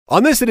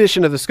On this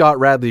edition of the Scott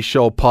Radley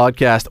Show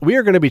podcast, we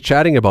are going to be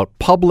chatting about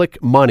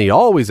public money,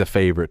 always a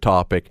favorite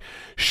topic.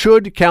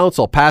 Should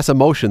council pass a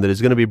motion that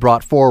is going to be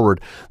brought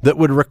forward that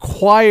would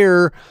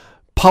require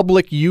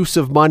public use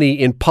of money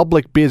in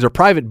public bids or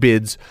private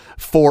bids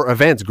for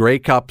events, Grey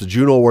Cups,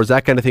 Juno Awards,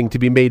 that kind of thing, to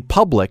be made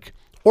public?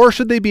 Or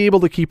should they be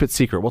able to keep it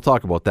secret? We'll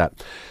talk about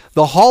that.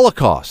 The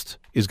Holocaust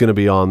is going to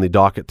be on the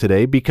docket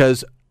today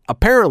because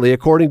apparently,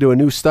 according to a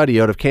new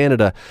study out of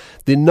Canada,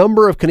 the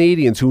number of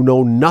Canadians who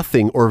know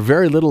nothing or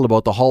very little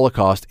about the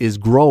Holocaust is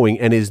growing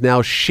and is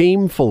now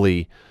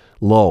shamefully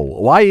low.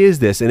 Why is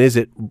this, and is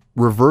it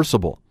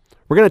reversible?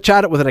 We're going to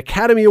chat it with an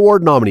Academy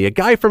Award nominee, a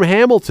guy from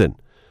Hamilton.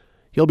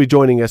 He'll be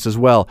joining us as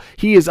well.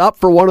 He is up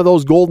for one of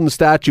those golden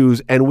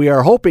statues, and we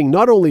are hoping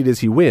not only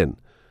does he win,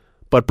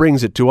 but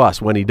brings it to us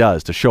when he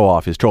does to show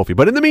off his trophy.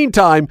 But in the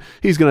meantime,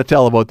 he's going to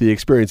tell about the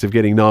experience of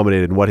getting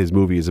nominated and what his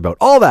movie is about.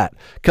 All that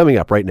coming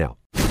up right now.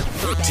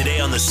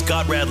 Today on the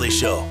Scott Radley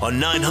Show on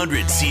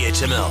 900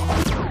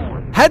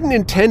 CHML. Hadn't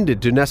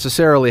intended to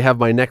necessarily have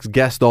my next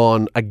guest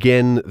on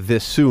again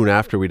this soon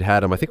after we'd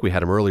had him. I think we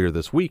had him earlier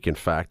this week, in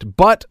fact.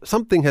 But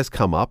something has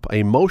come up,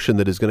 a motion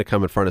that is going to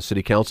come in front of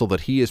City Council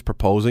that he is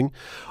proposing.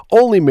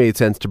 Only made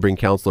sense to bring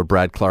Councilor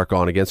Brad Clark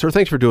on again. Sir,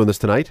 thanks for doing this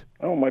tonight.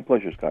 Oh, my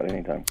pleasure, Scott.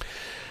 Anytime.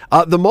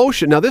 The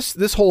motion, now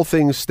this whole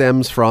thing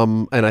stems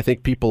from, and I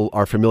think people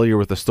are familiar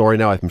with the story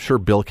now. I'm sure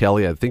Bill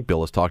Kelly, I think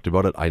Bill has talked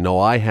about it. I know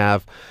I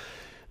have.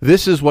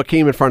 This is what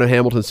came in front of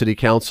Hamilton City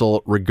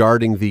Council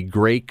regarding the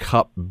Grey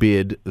Cup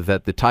bid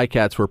that the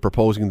Ticats were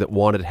proposing that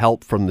wanted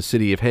help from the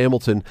city of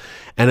Hamilton.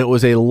 And it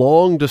was a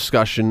long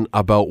discussion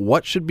about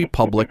what should be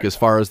public as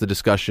far as the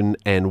discussion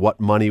and what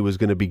money was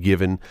going to be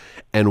given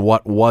and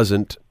what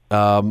wasn't.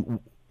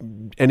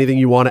 Anything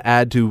you want to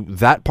add to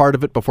that part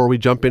of it before we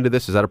jump into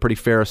this? Is that a pretty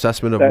fair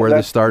assessment of where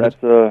this started?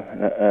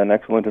 That's an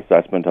excellent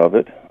assessment of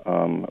it.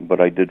 But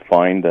I did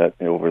find that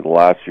over the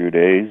last few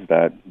days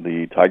that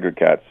the Tiger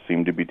Cats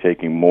seem to be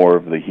taking more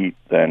of the heat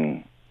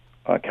than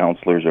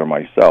councillors or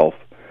myself,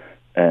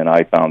 and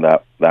I found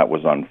that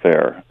was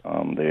unfair.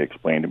 They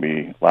explained to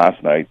me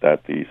last night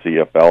that the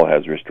CFL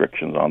has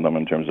restrictions on them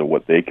in terms of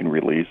what they can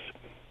release.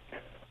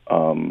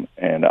 And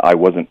I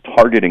wasn't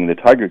targeting the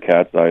Tiger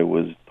Cats, I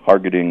was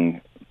targeting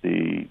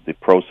the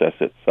process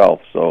itself.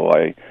 So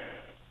I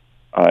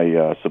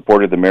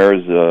supported the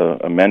mayor's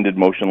amended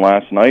motion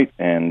last night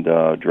and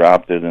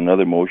drafted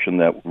another motion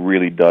that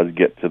really does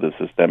get to the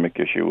systemic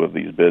issue of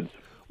these bids.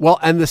 Well,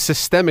 and the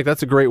systemic,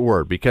 that's a great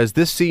word, because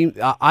this seems,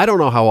 I don't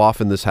know how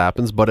often this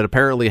happens, but it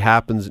apparently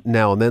happens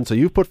now and then. So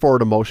you've put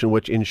forward a motion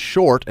which, in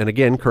short, and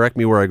again, correct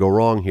me where I go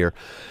wrong here,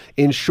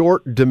 in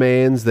short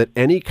demands that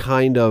any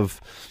kind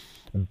of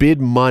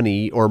bid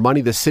money or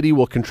money the city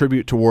will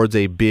contribute towards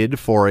a bid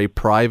for a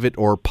private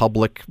or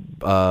public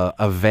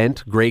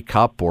event, Grey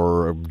Cup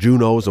or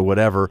Junos or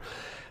whatever,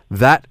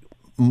 that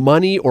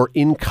money or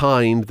in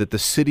kind that the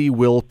city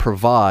will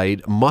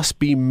provide must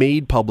be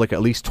made public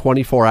at least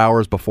 24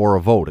 hours before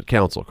a vote at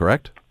council,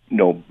 correct?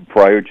 No,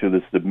 prior to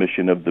the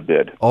submission of the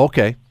bid.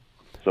 Okay.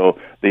 So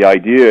the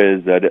idea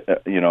is that,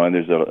 and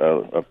there's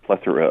a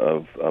plethora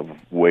of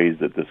ways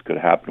that this could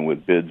happen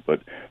with bids,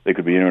 but they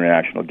could be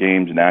international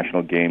games,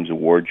 national games,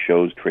 award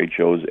shows, trade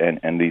shows,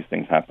 and these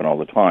things happen all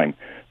the time.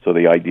 So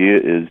the idea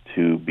is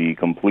to be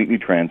completely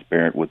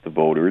transparent with the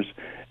voters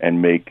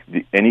and make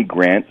any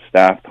grants,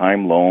 staff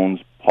time loans,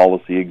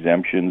 policy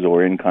exemptions,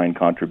 or in-kind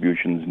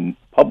contributions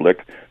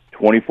public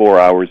 24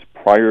 hours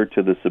prior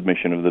to the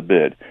submission of the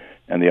bid.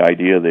 And the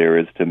idea there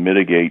is to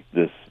mitigate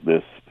this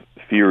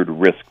feared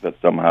risk that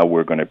somehow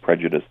we're going to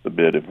prejudice the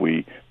bid if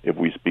we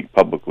speak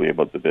publicly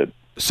about the bid.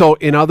 So,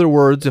 in other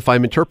words, if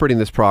I'm interpreting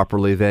this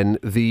properly, then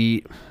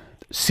the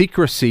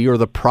secrecy or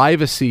the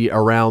privacy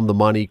around the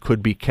money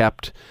could be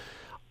kept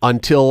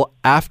until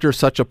after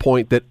such a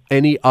point that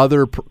any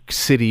other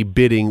city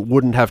bidding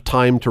wouldn't have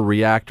time to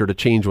react or to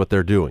change what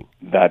they're doing.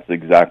 That's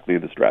exactly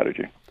the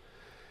strategy.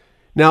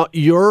 Now,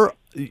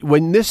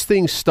 when this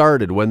thing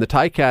started, when the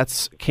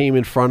Ticats came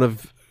in front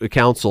of the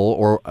council,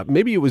 or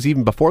maybe it was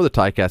even before the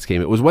Ticats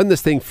came, it was when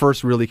this thing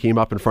first really came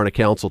up in front of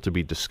council to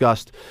be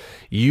discussed.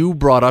 You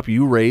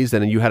raised,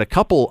 and you had a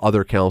couple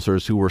other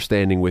councillors who were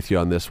standing with you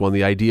on this one,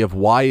 the idea of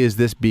why is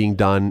this being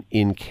done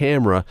in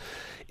camera?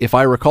 If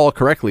I recall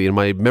correctly, and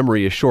my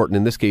memory is short, and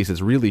in this case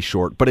it's really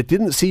short, but it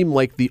didn't seem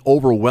like the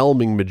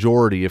overwhelming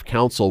majority of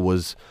council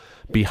was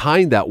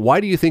behind that. Why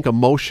do you think a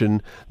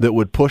motion that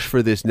would push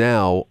for this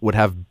now would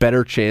have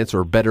better chance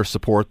or better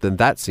support than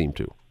that seemed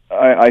to?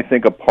 I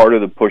think a part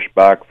of the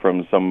pushback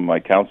from some of my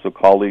council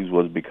colleagues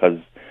was because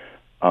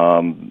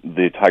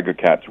the Tiger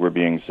Cats were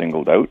being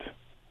singled out.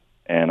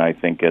 And I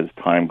think as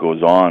time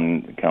goes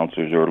on,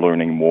 councillors are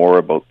learning more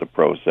about the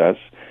process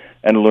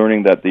and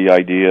learning that the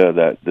idea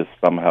that this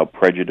somehow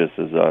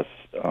prejudices us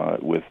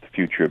with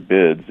future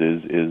bids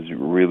is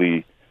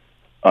really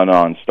a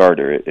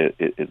non-starter.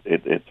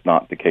 It's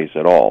not the case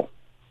at all.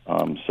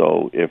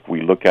 So if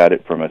we look at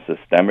it from a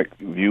systemic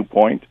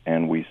viewpoint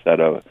and we set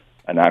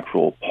an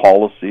actual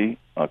policy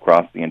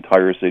across the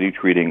entire city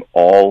treating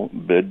all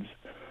bids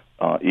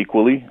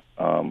equally,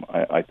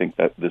 I think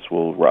that this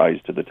will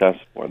rise to the test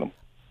for them.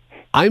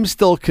 I'm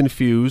still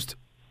confused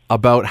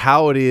about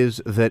how it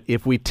is that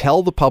if we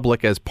tell the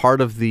public as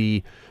part of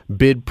the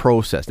bid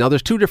process. Now,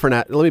 there's two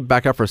different, let me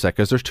back up for a sec,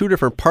 because there's two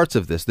different parts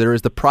of this. There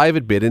is the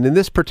private bid, and in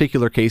this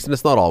particular case, and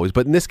it's not always,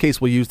 but in this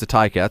case, we'll use the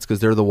Ticats because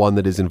they're the one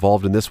that is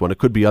involved in this one. It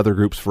could be other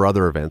groups for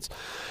other events.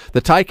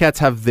 The Ticats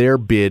have their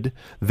bid.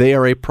 They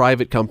are a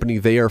private company.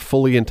 They are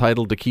fully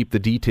entitled to keep the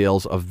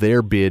details of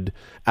their bid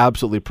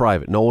absolutely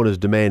private. No one is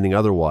demanding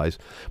otherwise.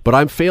 But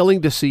I'm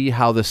failing to see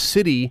how the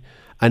city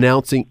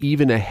announcing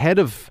even ahead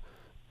of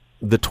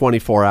the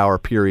 24-hour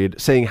period,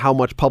 saying how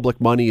much public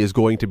money is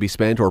going to be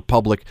spent or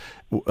public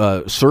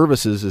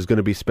services is going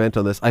to be spent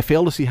on this. I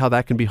fail to see how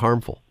that can be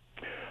harmful.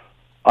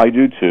 I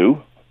do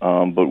too,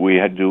 but we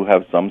do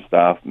have some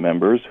staff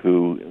members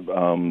who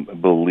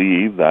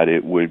believe that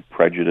it would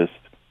prejudice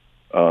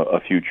a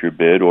future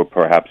bid or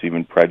perhaps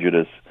even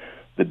prejudice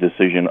the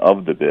decision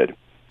of the bid.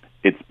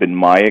 It's been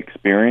my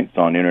experience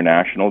on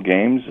international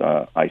games.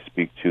 I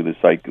speak to the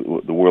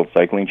World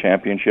Cycling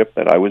Championship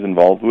that I was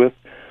involved with.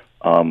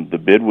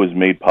 The bid was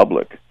made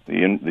public.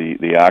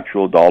 The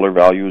actual dollar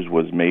values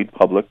was made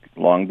public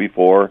long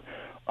before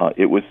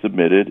it was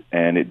submitted,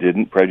 and it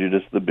didn't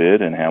prejudice the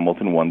bid, and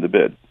Hamilton won the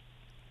bid.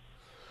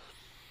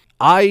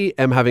 I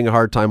am having a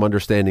hard time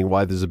understanding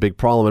why there's a big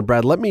problem. And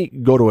Brad, let me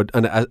go to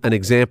an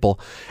example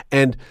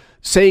and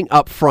saying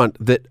up front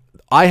that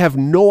I have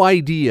no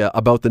idea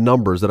about the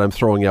numbers that I'm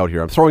throwing out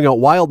here. I'm throwing out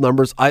wild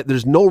numbers.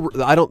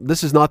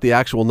 This is not the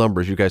actual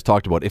numbers you guys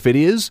talked about. If it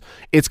is,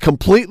 it's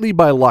completely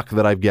by luck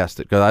that I've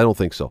guessed it, because I don't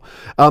think so.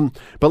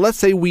 But let's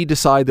say we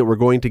decide that we're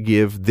going to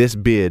give this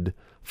bid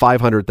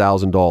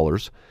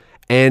 $500,000,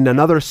 and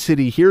another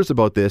city hears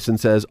about this and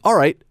says, all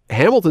right,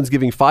 Hamilton's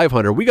giving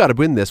 $500,000. We got to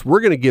win this.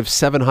 We're going to give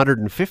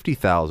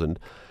 $750,000.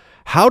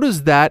 How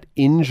does that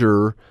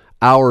injure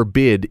our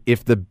bid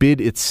if the bid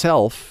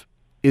itself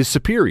is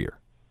superior?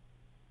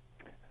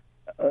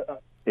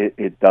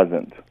 It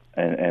doesn't,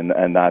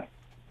 and that's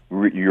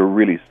you're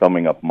really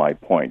summing up my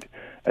point.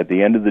 At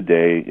the end of the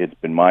day, it's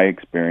been my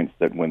experience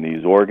that when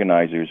these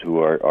organizers who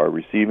are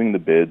receiving the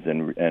bids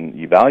and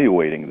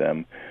evaluating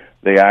them,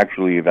 they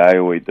actually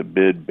evaluate the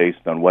bid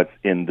based on what's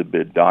in the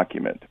bid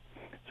document.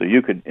 So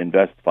you could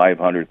invest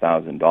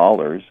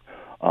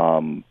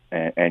 $500,000,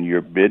 and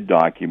your bid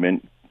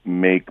document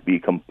may be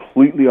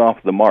completely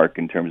off the mark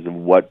in terms of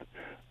what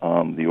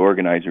the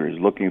organizer is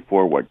looking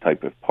for, what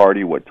type of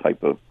party, what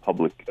type of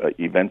public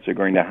events are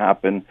going to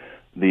happen.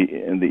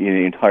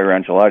 The entire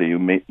enchilada,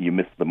 you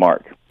miss the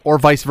mark. Or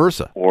vice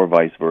versa.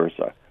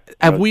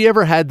 Have we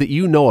ever had that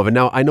you know of? And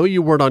now I know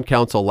you weren't on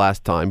council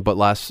last term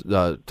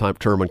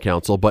on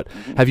council, but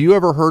have you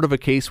ever heard of a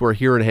case where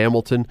here in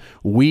Hamilton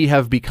we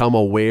have become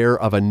aware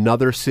of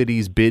another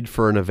city's bid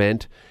for an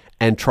event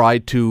and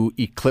tried to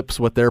eclipse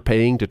what they're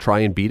paying to try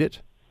and beat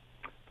it?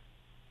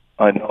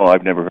 No,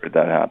 I've never heard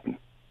that happen.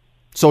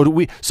 So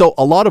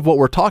a lot of what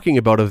we're talking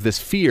about of this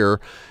fear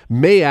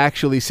may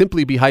actually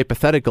simply be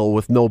hypothetical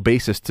with no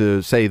basis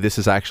to say this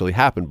has actually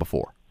happened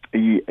before.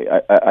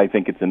 I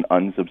think it's an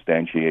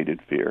unsubstantiated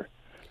fear.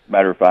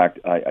 Matter of fact,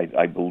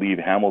 I believe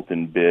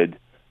Hamilton bid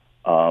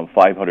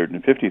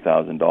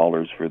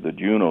 $550,000 for the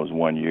Junos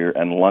one year,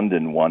 and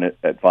London won it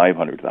at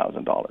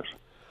 $500,000.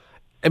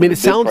 I mean,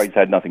 the price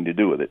had nothing to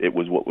do with it. It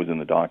was what was in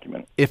the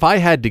document. If I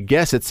had to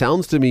guess, it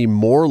sounds to me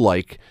more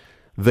like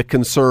the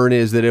concern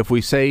is that if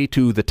we say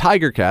to the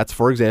Tiger Cats,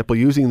 for example,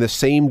 using the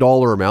same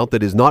dollar amount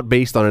that is not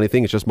based on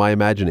anything, it's just my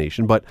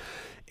imagination, but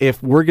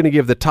if we're going to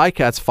give the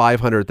Ticats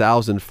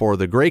 $500,000 for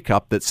the Grey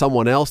Cup, that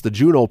someone else, the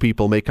Juno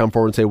people, may come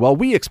forward and say, well,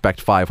 we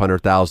expect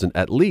 $500,000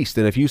 at least.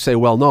 And if you say,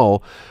 well,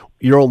 no,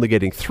 you're only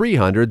getting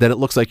 $300,000, then it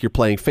looks like you're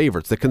playing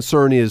favorites. The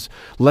concern is,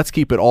 let's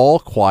keep it all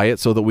quiet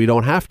so that we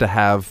don't have to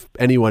have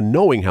anyone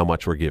knowing how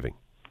much we're giving.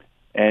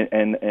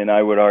 And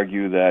I would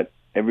argue that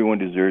everyone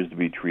deserves to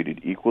be treated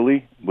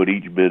equally, but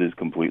each bid is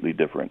completely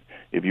different.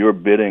 If you're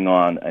bidding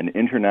on an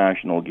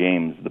international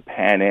games, the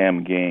Pan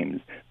Am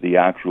Games, the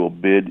actual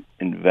bid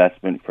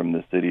investment from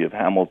the city of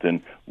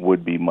Hamilton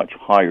would be much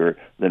higher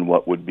than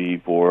what would be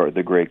for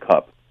the Grey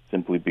Cup,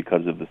 simply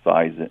because of the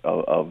size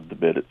of the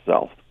bid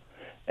itself.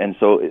 And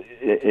so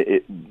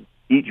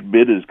each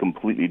bid is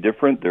completely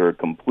different. There are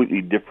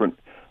completely different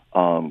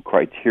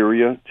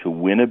criteria to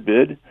win a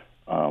bid,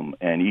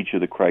 and each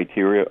of the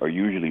criteria are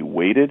usually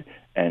weighted,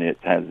 and it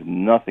has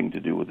nothing to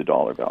do with the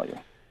dollar value.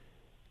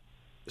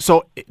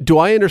 So do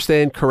I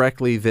understand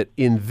correctly that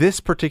in this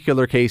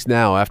particular case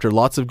now, after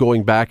lots of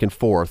going back and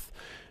forth,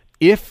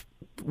 if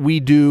the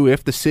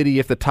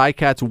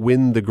Ticats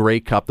win the Grey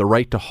Cup, the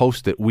right to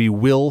host it, we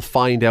will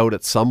find out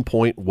at some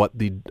point what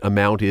the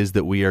amount is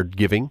that we are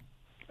giving?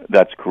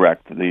 That's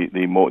correct.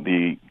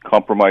 The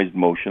compromised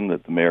motion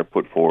that the mayor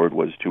put forward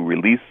was to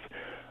release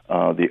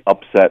the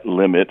upset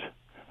limit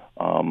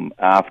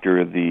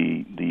after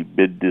the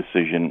bid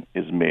decision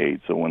is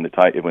made. So when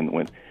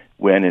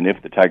and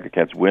if the Tiger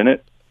Cats win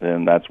it,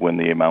 then that's when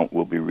the amount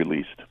will be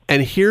released.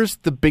 And here's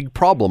the big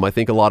problem I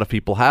think a lot of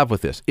people have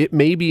with this. It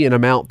may be an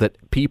amount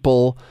that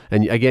people,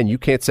 and again, you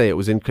can't say it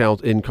was in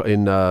council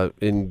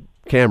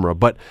camera,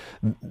 but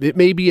it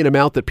may be an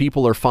amount that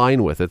people are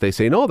fine with. That they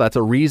say, no, that's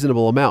a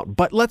reasonable amount.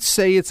 But let's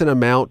say it's an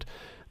amount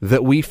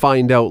that we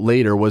find out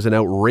later was an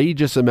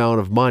outrageous amount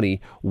of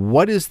money.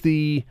 What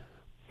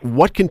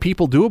can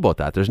people do about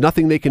that? There's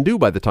nothing they can do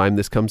by the time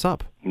this comes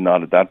up.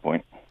 Not at that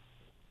point.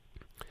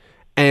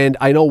 And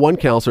I know one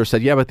counselor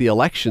said, yeah, but the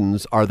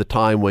elections are the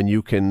time when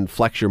you can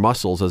flex your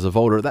muscles as a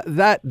voter.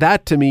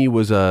 That to me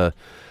was we're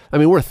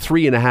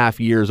 3.5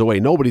 years away.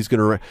 Nobody's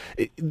going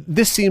to...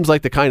 This seems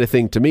like the kind of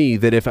thing to me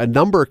that if a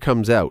number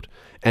comes out,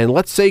 and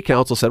let's say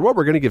council said, well,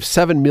 we're going to give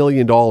 $7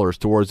 million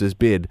towards this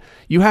bid,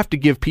 you have to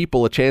give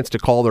people a chance to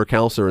call their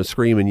counselor and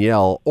scream and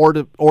yell, or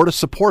to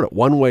support it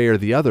one way or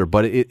the other.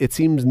 But it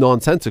seems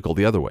nonsensical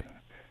the other way.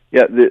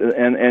 Yeah,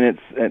 and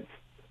it's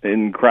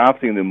in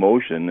crafting the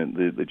motion,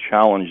 the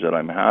challenge that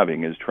I'm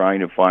having is trying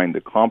to find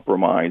the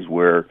compromise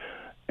where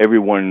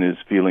everyone is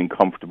feeling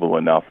comfortable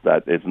enough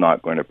that it's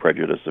not going to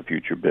prejudice a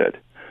future bid.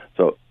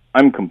 So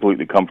I'm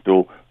completely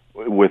comfortable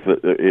with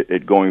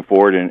it going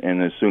forward,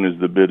 and as soon as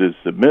the bid is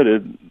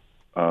submitted,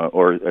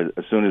 or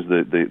as soon as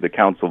the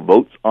council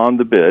votes on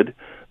the bid,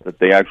 that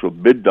the actual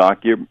bid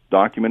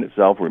document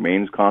itself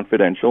remains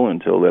confidential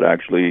until it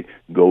actually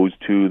goes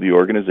to the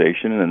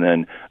organization, and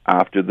then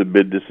after the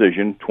bid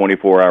decision,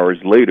 24 hours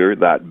later,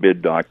 that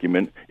bid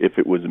document, if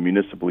it was a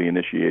municipally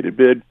initiated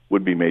bid,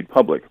 would be made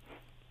public.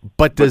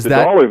 But the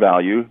dollar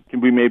value can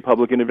be made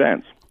public in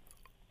advance.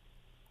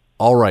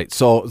 All right,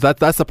 so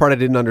that's the part I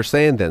didn't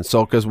understand then.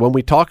 So, because when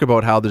we talk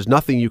about how there's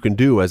nothing you can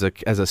do as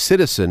a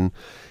citizen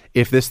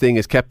if this thing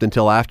is kept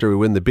until after we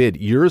win the bid,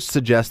 yours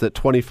suggests that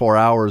 24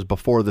 hours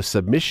before the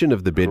submission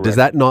of the bid. Correct. Does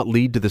that not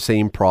lead to the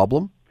same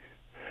problem?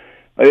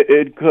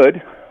 It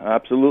could,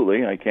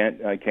 absolutely. I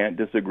can't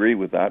disagree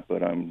with that,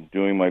 but I'm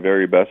doing my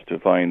very best to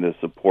find the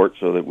support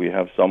so that we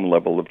have some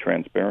level of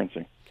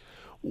transparency.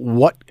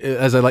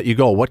 As I let you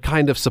go, what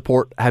kind of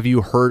support have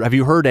you heard? Have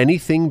you heard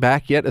anything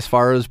back yet as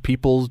far as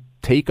people's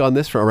take on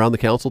this from around the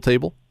council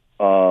table?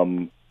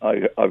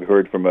 I've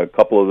heard from a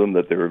couple of them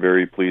that they were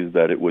very pleased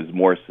that it was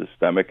more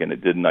systemic and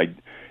it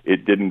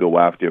didn't go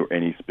after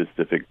any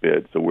specific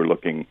bid. So we're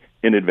looking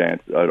in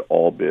advance at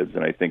all bids,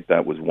 and I think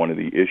that was one of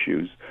the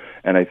issues.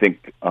 And I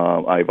think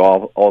I've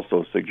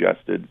also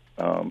suggested,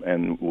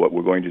 and what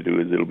we're going to do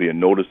is it'll be a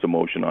notice of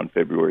motion on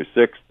February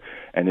 6th,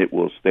 and it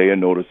will stay a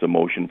notice of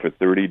motion for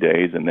 30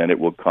 days, and then it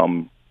will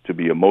come to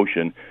be a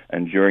motion.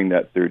 And during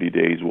that 30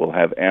 days, we'll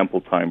have ample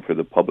time for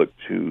the public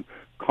to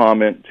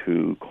comment,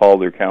 to call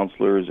their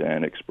counselors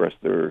and express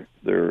their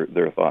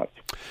thoughts.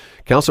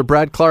 Councilor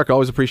Brad Clark,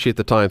 always appreciate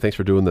the time. Thanks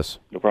for doing this.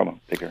 No problem.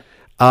 Take care.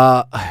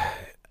 I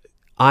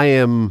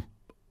am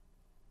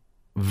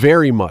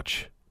very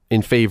much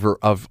in favor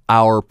of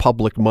our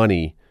public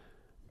money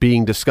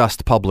being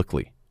discussed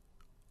publicly,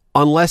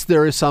 unless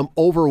there is some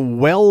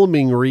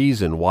overwhelming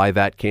reason why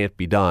that can't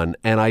be done,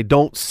 and I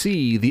don't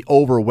see the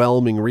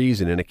overwhelming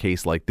reason in a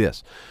case like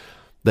this.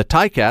 The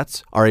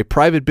Ticats are a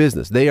private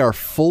business. They are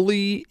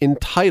fully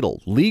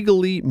entitled,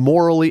 legally,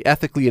 morally,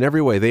 ethically, in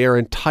every way. They are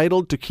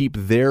entitled to keep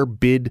their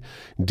bid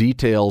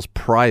details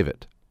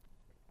private.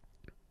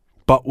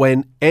 But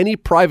when any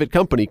private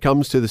company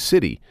comes to the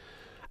city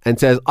and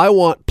says, I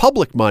want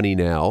public money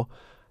now,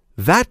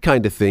 that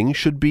kind of thing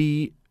should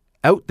be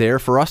out there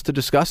for us to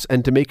discuss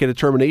and to make a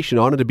determination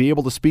on, and to be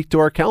able to speak to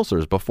our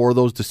councillors before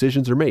those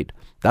decisions are made.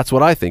 That's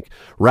what I think.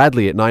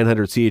 Radley at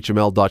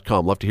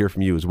 900CHML.com. Love to hear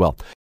from you as well.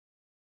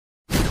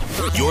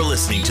 You're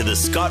listening to the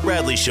Scott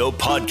Radley Show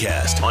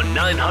podcast on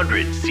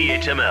 900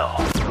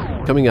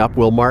 CHML. Coming up,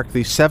 we'll mark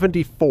the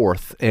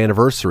 74th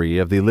anniversary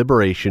of the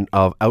liberation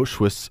of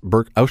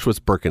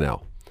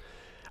Auschwitz-Birkenau.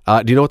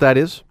 Do you know what that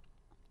is?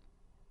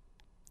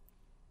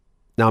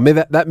 Now,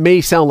 that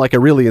may sound like a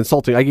really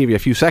insulting... I gave you a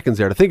few seconds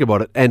there to think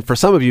about it. And for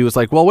some of you, it's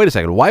like, well, wait a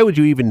second. Why would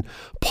you even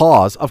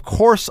pause? Of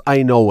course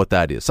I know what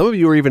that is. Some of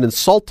you are even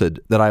insulted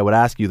that I would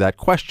ask you that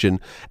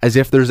question, as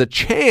if there's a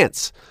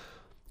chance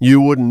you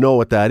wouldn't know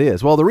what that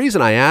is. Well, the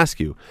reason I ask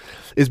you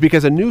is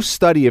because a new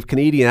study of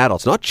Canadian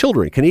adults, not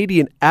children,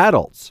 Canadian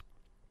adults,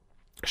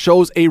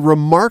 shows a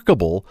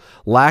remarkable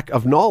lack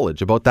of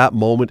knowledge about that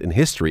moment in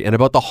history and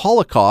about the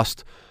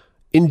Holocaust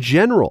in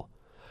general.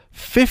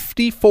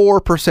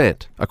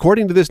 54%,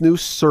 according to this new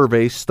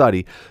survey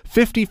study,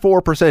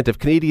 54% of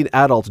Canadian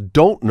adults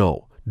don't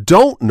know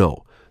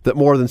that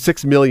more than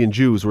 6 million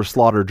Jews were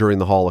slaughtered during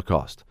the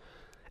Holocaust.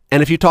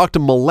 And if you talk to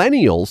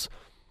millennials,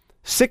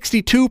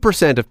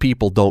 62% of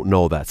people don't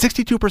know that.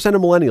 62%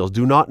 of millennials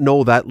do not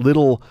know that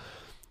little,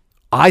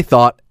 I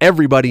thought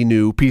everybody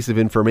knew piece of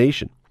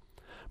information.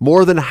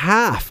 More than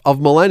half of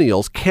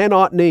millennials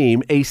cannot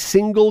name a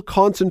single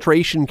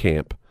concentration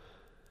camp.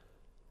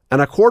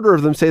 And a quarter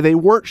of them say they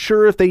weren't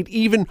sure if they'd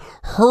even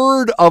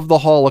heard of the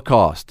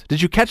Holocaust.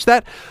 Did you catch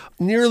that?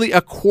 Nearly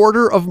a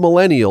quarter of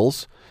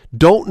millennials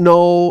don't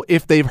know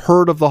if they've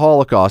heard of the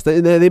Holocaust.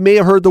 They may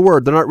have heard the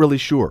word, they're not really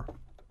sure.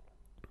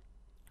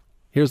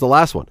 Here's the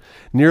last one.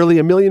 Nearly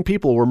 1 million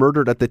people were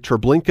murdered at the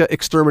Treblinka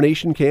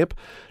extermination camp.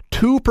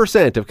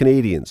 2% of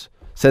Canadians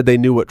said they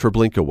knew what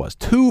Treblinka was.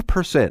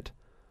 2%.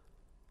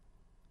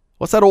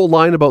 What's that old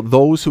line about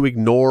those who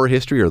ignore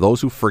history or those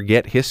who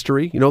forget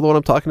history? You know the one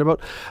I'm talking about?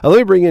 Let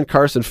me bring in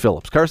Carson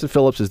Phillips. Carson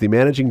Phillips is the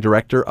managing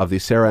director of the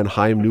Sarah and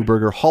Chaim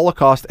Neuberger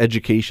Holocaust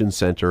Education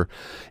Center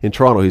in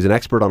Toronto. He's an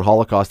expert on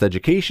Holocaust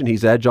education.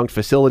 He's adjunct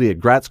facility at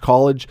Gratz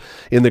College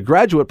in the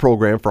graduate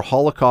program for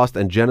Holocaust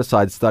and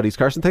Genocide Studies.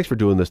 Carson, thanks for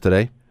doing this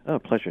today. Oh,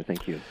 pleasure.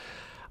 Thank you.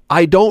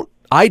 I don't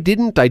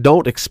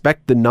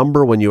expect the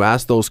number when you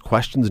ask those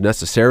questions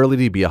necessarily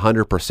to be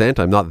 100%.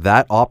 I'm not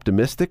that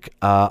optimistic.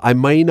 I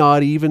may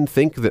not even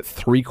think that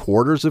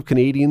 3/4 of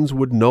Canadians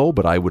would know,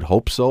 but I would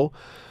hope so.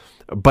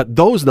 But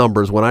those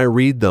numbers, when I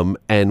read them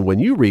and when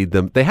you read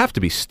them, they have to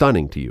be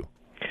stunning to you.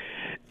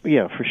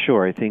 Yeah, for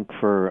sure. I think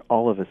for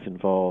all of us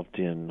involved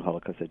in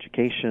Holocaust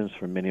education,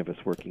 for many of us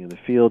working in the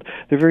field,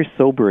 they're very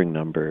sobering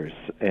numbers.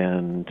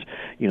 And,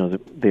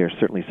 they are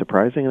certainly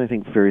surprising and I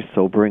think very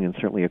sobering and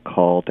certainly a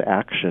call to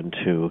action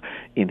to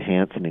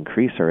enhance and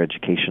increase our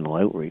educational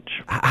outreach.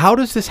 How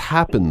does this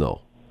happen,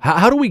 though?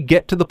 How do we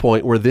get to the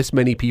point where this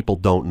many people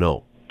don't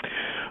know?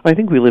 I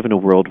think we live in a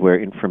world where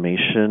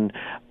information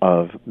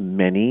of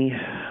many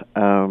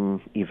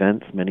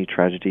events, many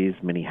tragedies,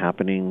 many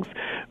happenings,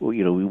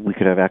 we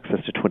could have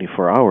access to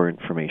 24-hour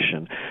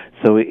information.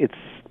 So it's,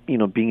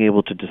 being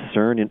able to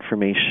discern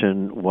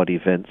information, what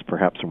events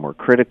perhaps are more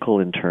critical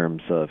in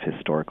terms of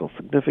historical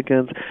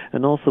significance,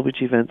 and also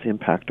which events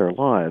impact our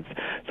lives.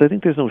 So I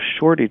think there's no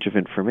shortage of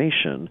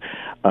information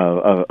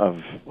of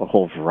a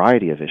whole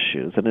variety of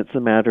issues, and it's a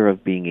matter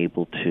of being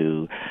able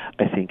to,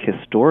 I think,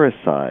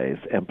 historicize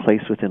and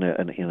place within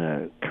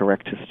a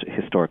correct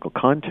historical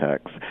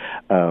context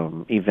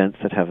events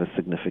that have a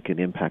significant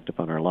impact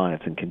upon our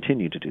lives and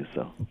continue to do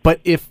so. But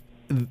if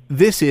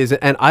this is,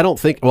 and I don't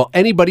think,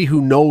 anybody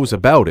who knows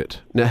about it,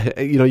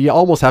 you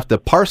almost have to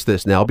parse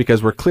this now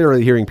because we're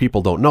clearly hearing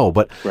people don't know,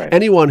 but right.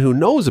 Anyone who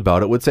knows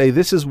about it would say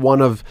this is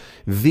one of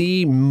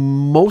the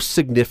most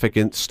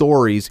significant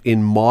stories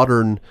in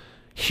modern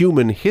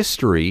human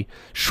history.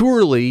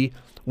 Surely,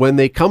 when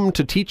they come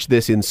to teach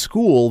this in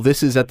school,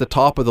 this is at the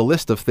top of the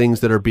list of things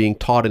that are being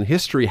taught in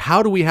history.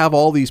 How do we have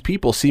all these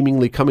people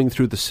seemingly coming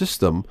through the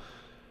system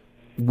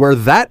where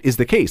that is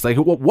the case? Like,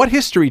 what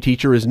history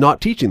teacher is not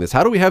teaching this?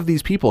 How do we have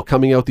these people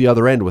coming out the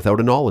other end without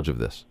a knowledge of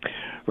this?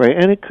 Right,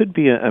 and it could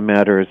be a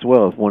matter as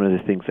well. One of the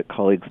things that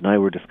colleagues and I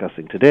were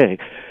discussing today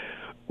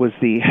was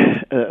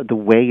the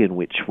way in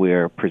which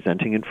we're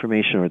presenting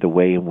information, or the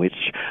way in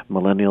which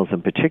millennials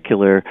in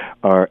particular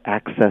are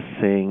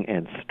accessing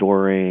and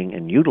storing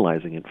and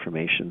utilizing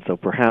information. So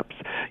perhaps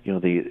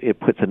it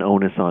puts an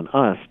onus on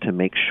us to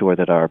make sure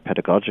that our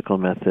pedagogical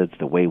methods,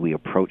 the way we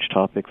approach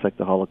topics like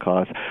the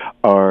Holocaust,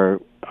 are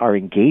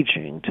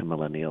engaging to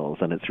millennials,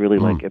 and it's really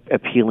like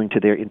appealing to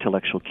their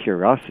intellectual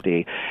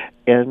curiosity.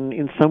 And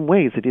in some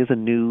ways, it is a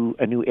new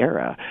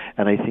era.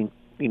 And I think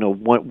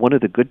one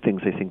of the good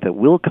things I think that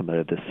will come out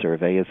of this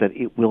survey is that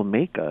it will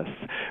make us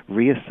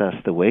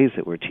reassess the ways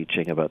that we're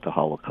teaching about the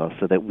Holocaust,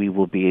 so that we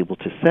will be able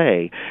to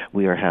say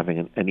we are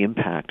having an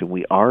impact and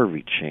we are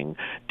reaching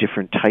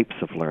different types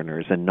of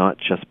learners, and not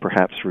just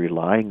perhaps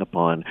relying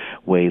upon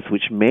ways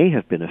which may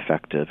have been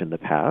effective in the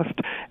past,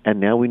 and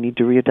now we need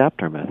to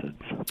readapt our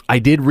methods. I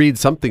did read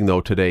something,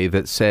 though, today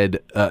that said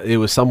it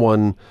was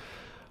someone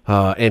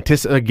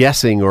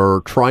guessing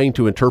or trying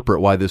to interpret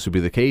why this would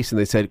be the case, and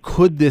they said,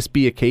 could this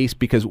be a case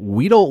because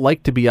we don't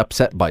like to be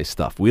upset by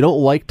stuff? We don't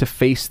like to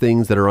face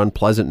things that are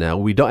unpleasant now.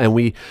 We don't, and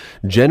we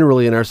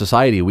generally in our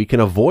society, we can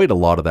avoid a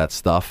lot of that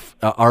stuff.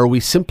 Are we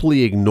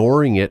simply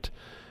ignoring it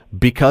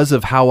because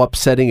of how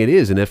upsetting it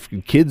is? And if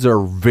kids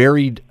are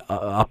very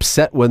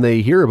upset when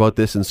they hear about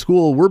this in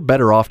school, we're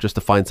better off just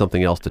to find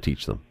something else to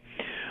teach them.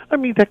 I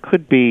mean, that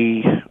could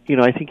be,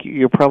 I think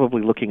you're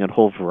probably looking at a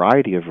whole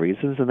variety of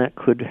reasons, and that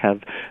could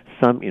have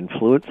some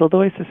influence,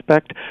 although I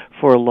suspect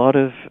for a lot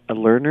of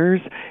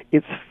learners,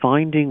 it's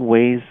finding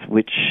ways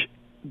which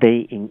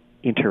they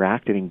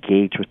interact and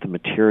engage with the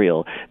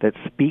material that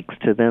speaks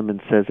to them and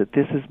says that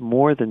this is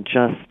more than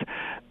just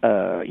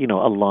a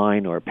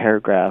line or a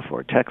paragraph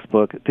or a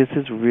textbook. This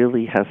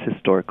really has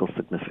historical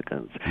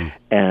significance.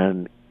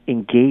 And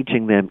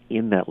engaging them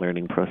in that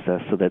learning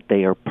process so that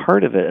they are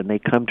part of it and they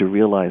come to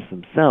realize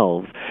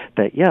themselves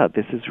that,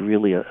 this is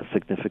really a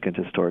significant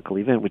historical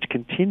event which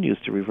continues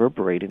to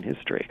reverberate in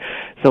history.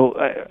 So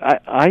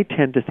I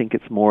tend to think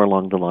it's more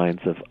along the lines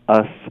of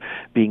us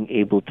being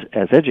able to,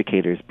 as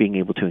educators, being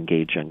able to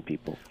engage young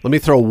people. Let me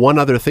throw one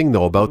other thing,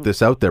 though, about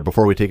this out there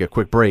before we take a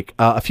quick break.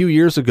 A few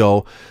years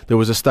ago, there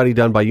was a study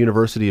done by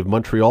University of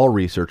Montreal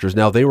researchers.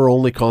 Now, they were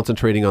only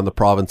concentrating on the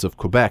province of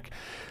Quebec.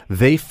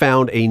 They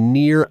found a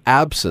near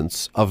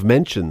absence of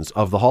mentions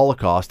of the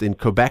Holocaust in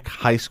Quebec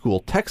high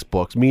school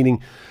textbooks,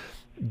 meaning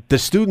the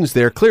students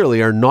there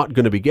clearly are not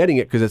going to be getting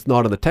it because it's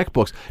not in the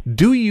textbooks.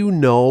 Do you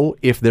know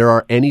if there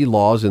are any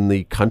laws in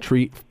the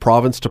country,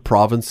 province to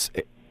province,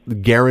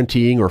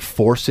 guaranteeing or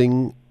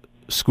forcing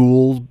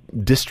school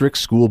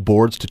districts, school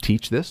boards to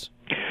teach this?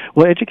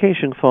 Well,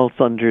 education falls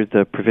under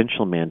the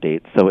provincial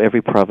mandate, so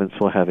every province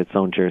will have its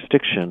own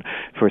jurisdiction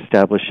for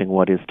establishing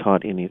what is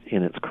taught in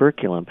its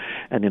curriculum.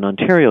 And in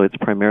Ontario, it's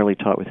primarily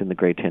taught within the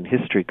grade 10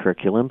 history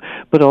curriculum,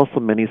 but also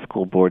many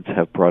school boards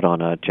have brought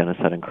on a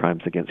genocide and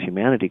crimes against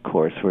humanity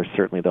course, where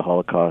certainly the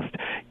Holocaust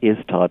is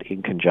taught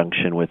in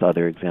conjunction with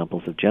other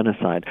examples of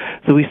genocide.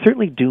 So we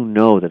certainly do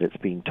know that it's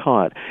being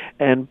taught,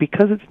 and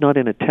because it's not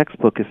in a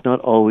textbook, it's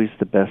not always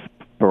the best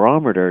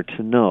barometer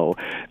to know,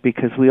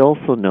 because we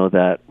also know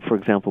that, for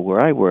example,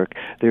 where I work,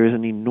 there is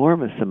an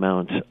enormous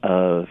amount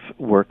of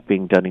work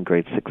being done in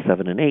grades 6,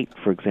 7, and 8,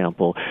 for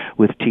example,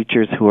 with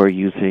teachers who are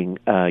using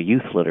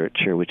youth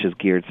literature, which is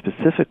geared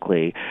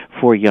specifically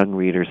for young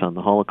readers on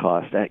the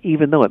Holocaust.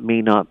 Even though it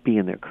may not be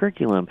in their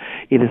curriculum,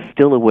 it is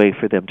still a way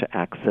for them to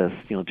access,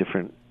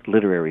 different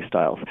literary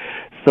styles.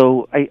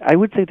 So I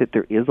would say that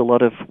there is a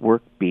lot of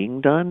work being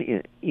done,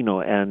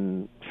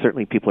 and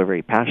certainly people are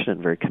very passionate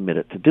and very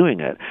committed to doing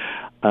it.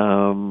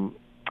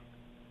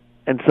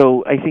 And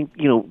so I think,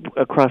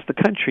 across the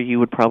country you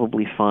would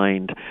probably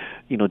find,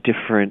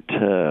 different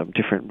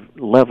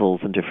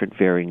levels and different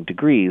varying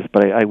degrees.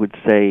 But I would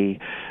say,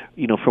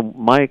 from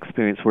my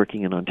experience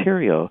working in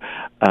Ontario,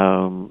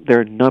 there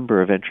are a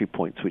number of entry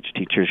points which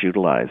teachers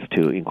utilize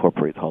to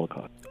incorporate the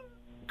Holocaust.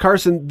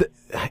 Carson,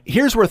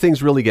 here's where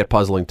things really get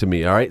puzzling to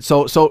me, all right?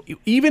 So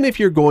even if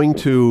you're going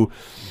to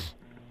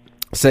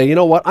say, you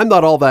know what, I'm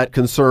not all that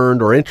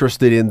concerned or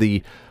interested in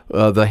the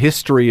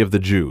history of the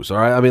Jews, all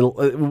right? I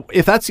mean,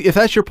 if that's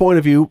your point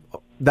of view,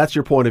 that's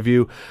your point of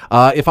view.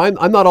 If I'm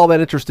not all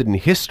that interested in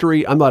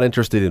history, I'm not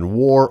interested in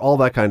war, all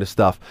that kind of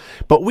stuff.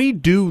 But we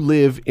do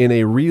live in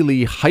a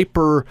really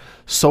hyper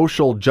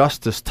social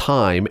justice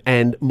time,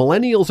 and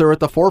millennials are at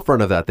the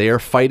forefront of that. They are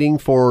fighting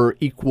for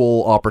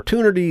equal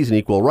opportunities and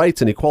equal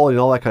rights and equality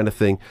and all that kind of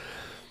thing.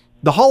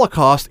 The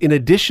Holocaust, in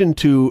addition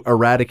to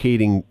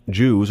eradicating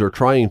Jews, or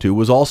trying to,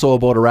 was also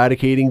about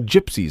eradicating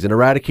gypsies and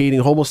eradicating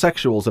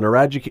homosexuals and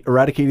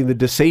eradicating the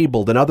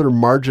disabled and other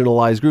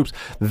marginalized groups.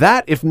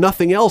 That, if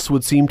nothing else,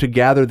 would seem to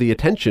gather the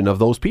attention of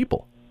those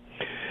people.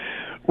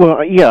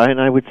 Well, yeah,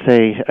 and I would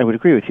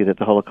agree with you that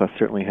the Holocaust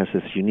certainly has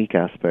this unique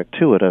aspect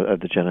to it of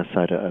the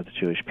genocide of the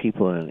Jewish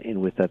people,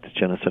 and with that the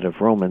genocide of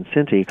Roma and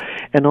Sinti,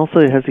 and also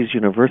it has these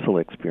universal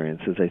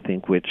experiences, I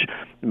think, which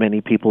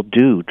many people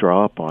do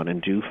draw upon and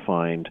do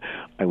find,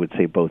 I would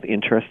say, both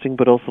interesting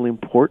but also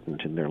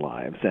important in their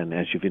lives. And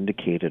as you've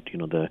indicated,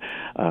 the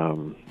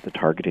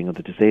targeting of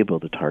the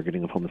disabled, the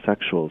targeting of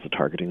homosexuals, the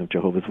targeting of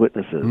Jehovah's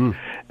Witnesses.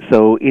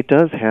 So it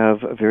does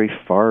have a very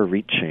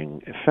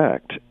far-reaching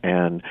effect,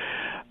 and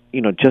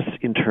just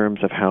in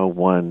terms of how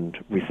one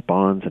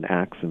responds and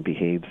acts and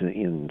behaves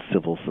in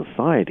civil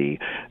society,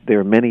 there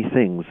are many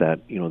things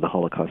that, the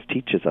Holocaust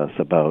teaches us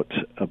about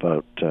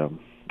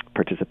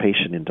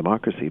participation in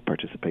democracy,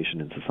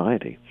 participation in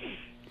society.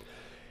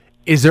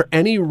 Is there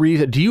any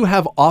reason, do you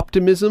have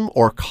optimism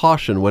or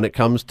caution when it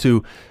comes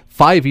to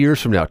 5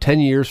 years from now, 10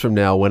 years from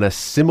now, when a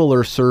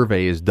similar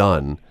survey is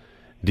done?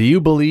 Do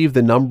you believe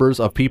the numbers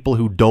of people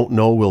who don't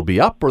know will be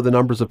up, or the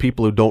numbers of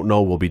people who don't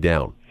know will be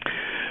down?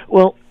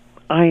 Well,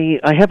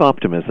 I have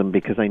optimism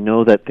because I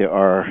know that there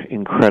are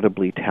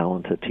incredibly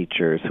talented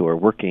teachers who are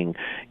working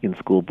in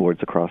school boards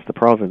across the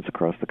province,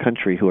 across the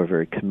country, who are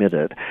very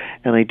committed.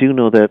 And I do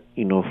know that,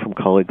 from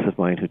colleagues of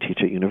mine who teach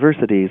at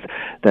universities,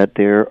 that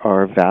there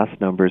are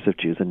vast numbers of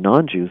Jews and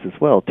non-Jews as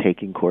well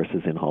taking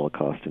courses in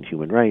Holocaust and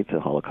human rights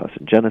and Holocaust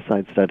and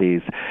genocide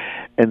studies.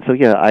 And so,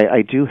 yeah,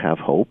 I do have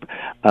hope.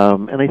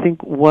 And I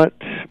think what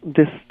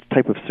this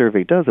type of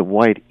survey does and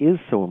why it is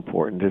so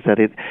important is that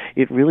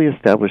it really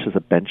establishes a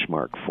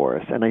benchmark for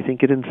us. And I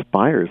think it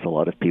inspires a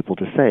lot of people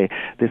to say,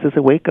 this is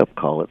a wake-up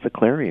call, it's a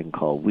clarion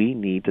call. We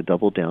need to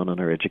double down on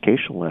our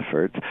educational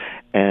efforts,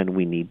 and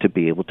we need to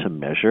be able to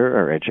measure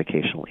our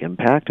educational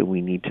impact, and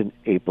we need to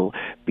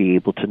be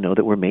able to know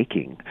that we're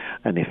making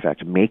an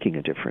effect, making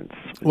a difference.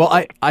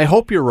 Well, I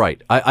hope you're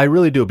right. I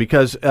really do,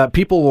 because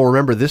people will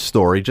remember this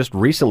story just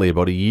recently,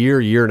 about a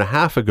year and a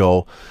half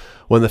ago,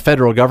 when the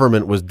federal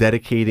government was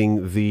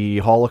dedicating the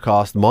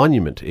Holocaust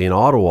monument in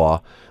Ottawa.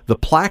 The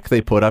plaque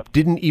they put up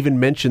didn't even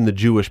mention the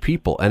Jewish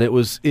people. And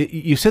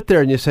you sit there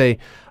and you say,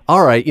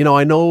 all right,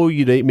 I know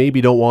you maybe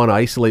don't want to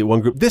isolate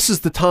one group. This is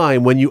the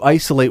time when you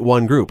isolate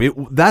one group.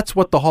 That's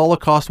what the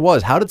Holocaust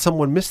was. How did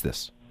someone miss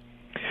this?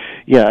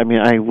 Yeah, I mean,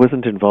 I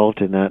wasn't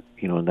involved in that,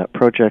 in that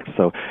project,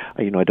 so,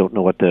 I don't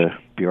know what the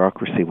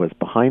bureaucracy was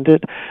behind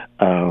it.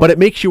 But it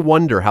makes you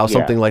wonder how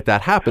something like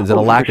that happens, and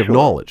a lack of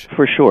knowledge.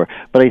 For sure.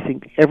 But I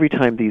think every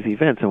time these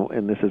events,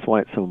 and this is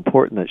why it's so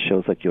important that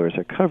shows like yours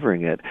are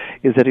covering it,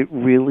 is that it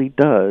really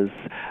does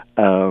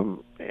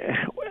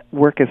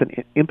work as an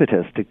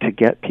impetus to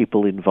get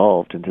people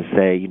involved and to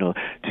say,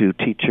 to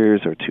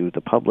teachers or to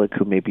the public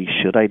who maybe,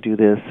 should I do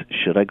this?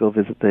 Should I go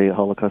visit the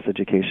Holocaust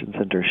Education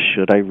Center?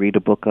 Should I read a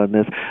book on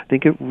this? I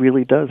think it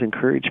really does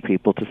encourage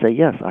people to say,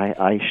 yes,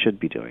 I should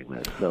be doing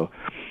this. So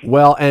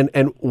Well, and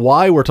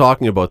why we're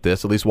talking about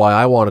this, at least why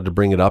I wanted to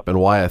bring it up and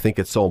why I think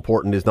it's so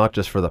important, is not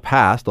just for the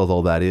past,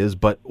 although that is,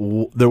 but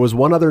there was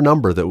one other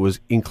number that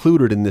was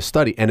included in this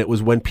study, and it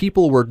was when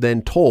people were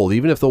then told,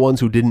 even if the ones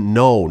who didn't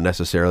know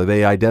necessarily,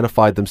 they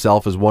identified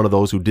themselves as one of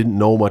those who didn't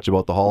know much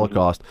about the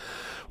Holocaust,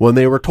 when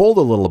they were told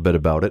a little bit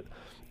about it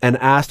and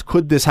asked,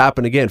 could this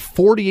happen again?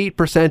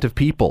 48% of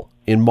people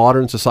in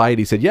modern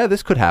society said, yeah,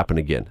 this could happen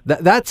again.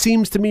 That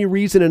seems to me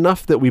reason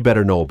enough that we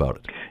better know about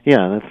it.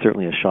 Yeah, that's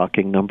certainly a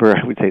shocking number.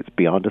 I would say it's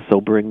beyond a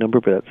sobering number,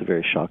 but that's a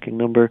very shocking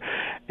number.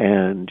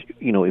 And,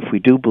 if we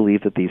do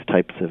believe that these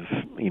types of,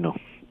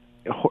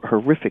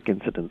 horrific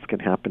incidents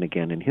can happen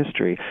again in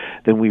history,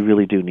 then we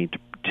really do need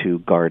to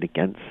guard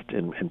against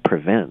and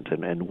prevent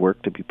and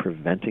work to be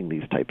preventing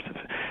these types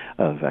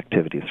of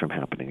activities from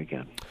happening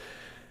again.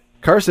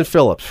 Carson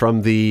Phillips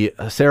from the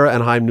Sarah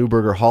and Chaim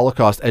Neuberger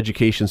Holocaust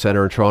Education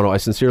Center in Toronto. I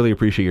sincerely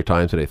appreciate your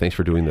time today. Thanks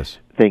for doing this.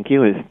 Thank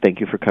you.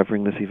 Thank you for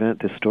covering this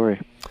event, this story.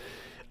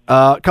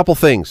 A couple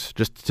things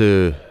just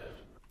to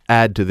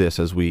add to this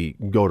as we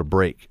go to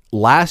break.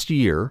 Last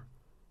year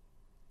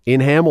in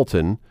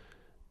Hamilton,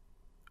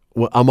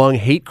 among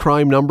hate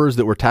crime numbers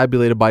that were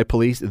tabulated by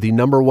police, the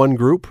number one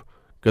group,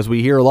 because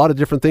we hear a lot of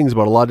different things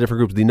about a lot of different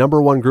groups, the number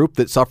one group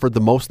that suffered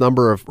the most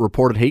number of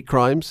reported hate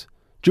crimes,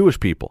 Jewish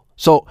people.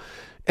 So,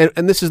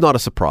 and this is not a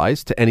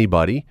surprise to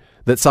anybody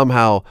that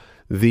somehow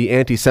the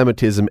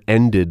anti-Semitism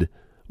ended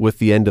with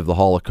the end of the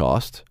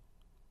Holocaust.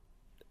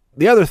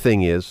 The other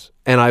thing is,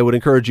 and I would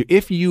encourage you,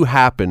 if you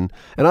happen,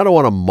 and I don't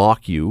want to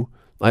mock you,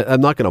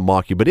 I'm not going to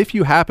mock you, but if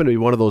you happen to be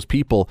one of those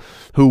people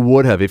who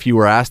would have, if you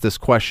were asked this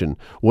question,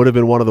 would have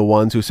been one of the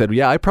ones who said,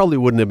 yeah, I probably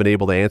wouldn't have been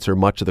able to answer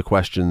much of the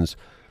questions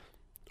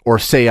or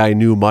say I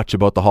knew much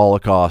about the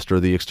Holocaust or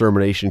the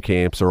extermination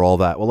camps or all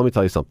that. Well, let me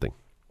tell you something.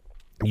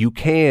 You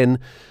can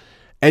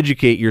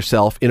educate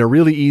yourself in a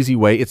really easy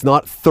way. It's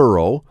not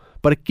thorough,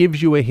 but it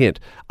gives you a hint.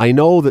 I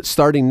know that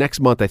starting next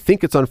month, I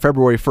think it's on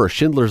February 1st,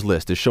 Schindler's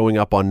List is showing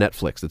up on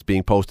Netflix. It's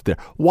being posted there.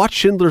 Watch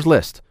Schindler's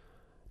List.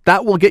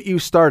 That will get you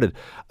started.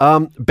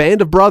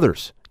 Band of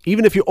Brothers.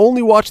 Even if you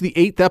only watch the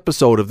 8th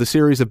episode of the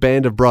series of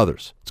Band of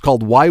Brothers, it's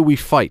called Why We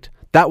Fight.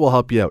 That will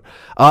help you out.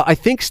 I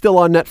think still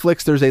on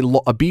Netflix, there's a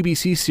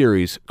BBC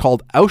series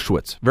called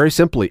Auschwitz, very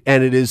simply,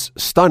 and it is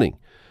stunning.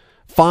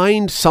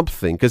 Find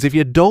something, because if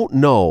you don't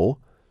know,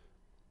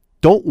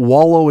 don't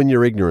wallow in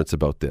your ignorance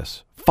about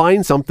this.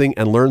 Find something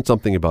and learn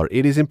something about it.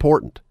 It is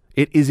important.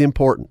 It is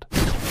important.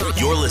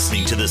 You're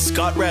listening to the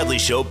Scott Radley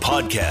Show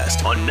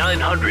podcast on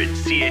 900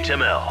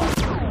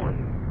 CHML.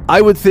 I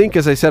would think,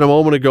 as I said a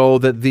moment ago,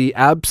 that the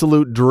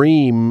absolute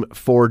dream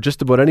for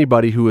just about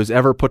anybody who has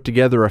ever put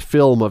together a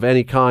film of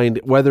any kind,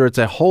 whether it's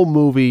a home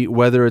movie,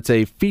 whether it's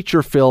a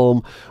feature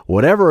film,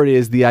 whatever it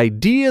is, the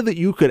idea that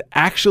you could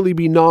actually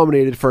be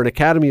nominated for an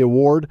Academy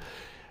Award,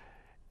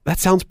 that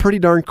sounds pretty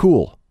darn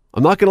cool.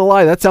 I'm not going to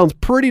lie, that sounds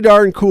pretty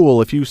darn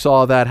cool if you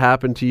saw that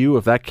happen to you,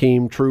 if that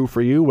came true for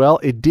you.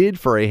 Well, it did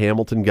for a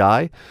Hamilton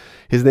guy.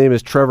 His name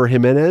is Trevor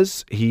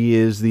JImenez. He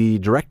is the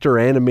director,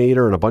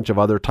 animator, and a bunch of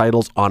other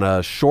titles on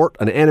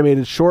an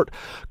animated short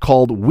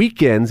called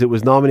Weekends. It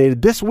was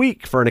nominated this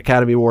week for an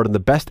Academy Award in the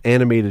Best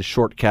Animated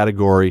Short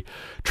category.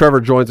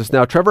 Trevor joins us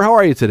now. Trevor, how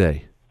are you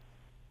today?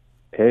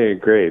 Hey,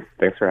 great.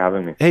 Thanks for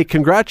having me. Hey,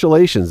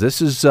 congratulations.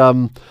 This is,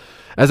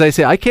 as I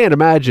say, I can't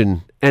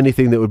imagine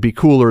anything that would be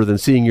cooler than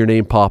seeing your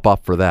name pop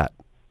up for that.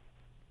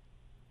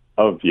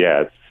 Oh,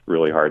 yeah, it's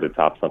really hard to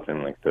top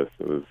something like this.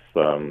 It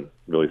was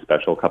really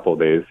special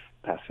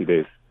past few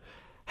days.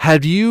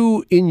 Have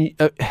you,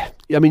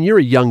 I mean, you're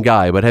a young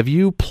guy, but have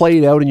you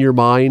played out in your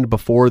mind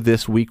before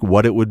this week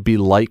what it would be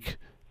like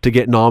to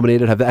get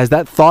nominated? Has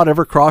that thought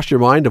ever crossed your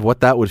mind of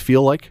what that would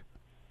feel like?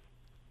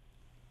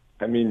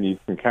 I mean, you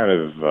can kind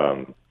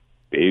of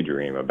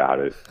daydream about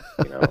it,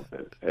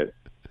 it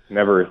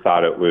never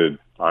thought it would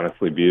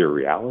honestly be a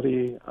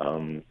reality.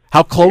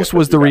 How close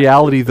was the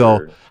reality,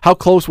 though? How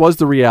close was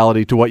the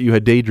reality to what you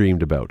had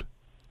daydreamed about?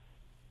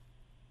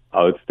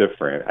 Oh, it's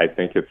different. I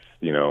think it's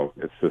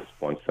this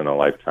once in a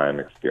lifetime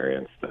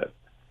experience that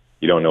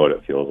you don't know what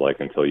it feels like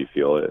until you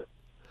feel it.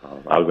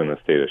 I was in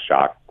a state of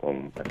shock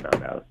when I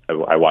found out.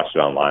 I watched it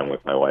online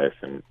with my wife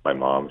and my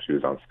mom. She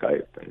was on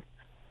Skype, and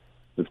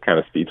was kind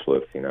of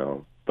speechless,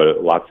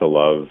 but lots of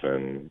love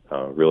and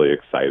really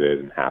excited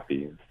and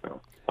happy.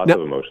 So lots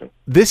of emotion.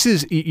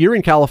 You're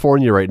in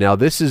California right now.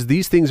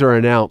 These things are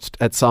announced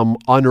at some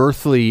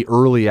unearthly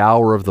early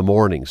hour of the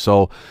morning.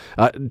 So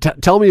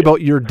tell me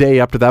about your day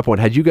up to that point.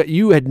 Had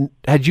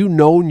you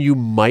known you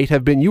might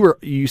have been,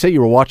 you say you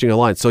were watching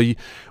online. So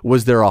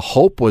was there a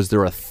hope? Was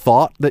there a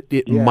thought that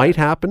it might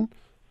happen?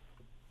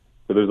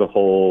 So there's a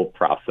whole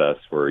process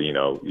where,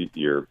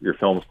 your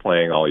film's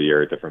playing all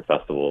year at different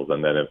festivals.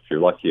 And then if you're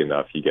lucky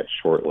enough, you get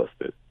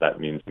shortlisted. That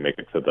means you make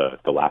it to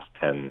the last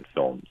 10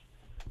 films.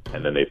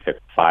 And then they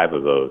picked 5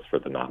 of those for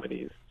the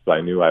nominees. So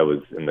I knew I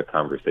was in the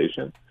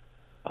conversation.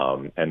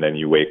 And then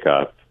you wake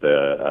up,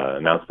 the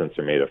announcements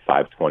are made at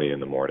 5:20 in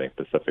the morning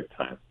Pacific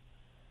time.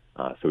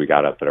 So we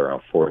got up at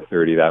around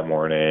 4:30 that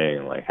morning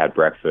and had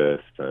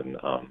breakfast, and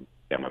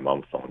my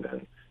mom phoned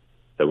in.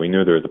 So we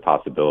knew there was a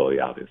possibility,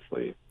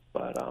 obviously.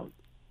 But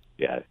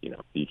yeah,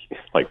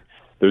 like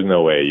there's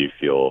no way you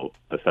feel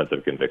a sense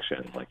of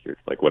conviction. Like you're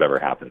like whatever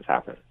happens.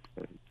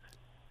 And,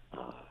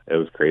 it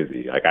was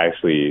crazy. Like I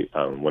actually,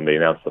 when they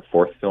announced the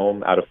 4th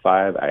film out of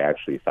 5, I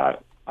actually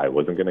thought I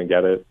wasn't going to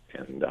get it,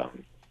 and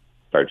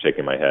started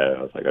shaking my head.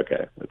 I was like,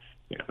 okay,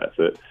 that's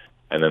it.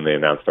 And then they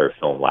announced our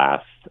film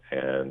last,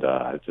 and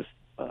I just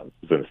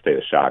was in a state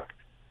of shock.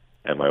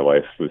 And my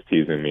wife was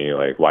teasing me,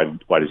 like, why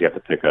did you have to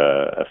pick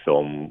a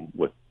film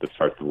that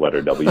starts with the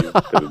letter W?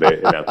 Because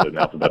they announced it in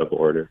alphabetical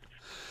order.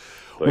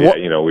 So yeah,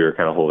 we were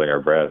kind of holding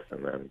our breath.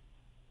 And then,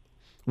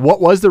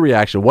 what was the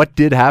reaction? What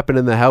did happen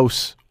in the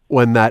house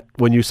when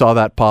you saw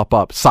that pop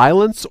up?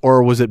 Silence,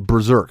 or was it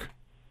berserk?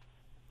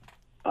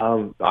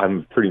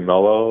 I'm pretty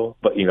mellow,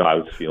 but I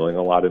was feeling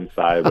a lot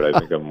inside. But I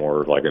think I'm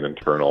more like an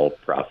internal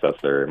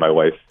processor. My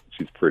wife,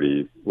 she's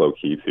pretty low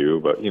key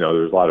too, but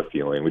there's a lot of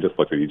feeling. We just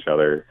looked at each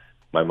other.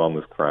 My mom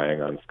was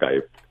crying on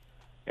Skype,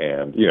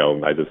 and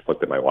I just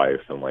looked at my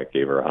wife and like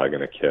gave her a hug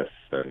and a kiss,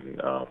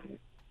 and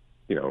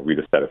we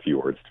just said a few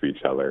words to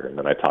each other, and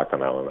then I talked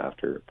on that one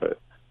after. But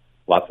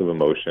lots of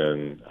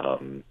emotion.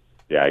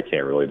 Yeah, I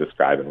can't really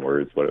describe in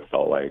words what it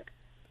felt like.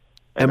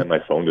 And then my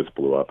phone just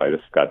blew up. I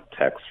just got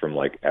texts from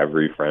like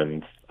every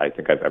friend I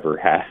think I've ever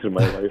had in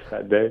my life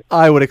that day.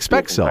 I would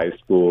expect so. High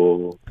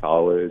school,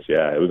 college.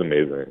 Yeah, it was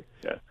amazing.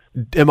 Yeah.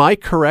 Am I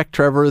correct,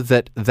 Trevor,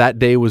 that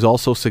day was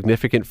also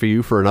significant for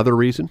you for another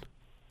reason?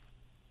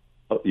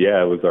 Oh,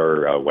 yeah, it was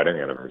our wedding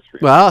anniversary.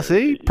 Well,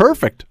 see?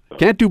 Perfect. So,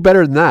 can't do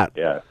better than that.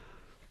 Yeah.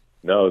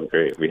 No, it was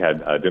great. We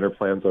had dinner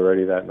plans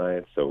already that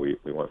night, so we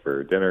went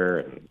for dinner,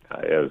 and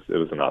it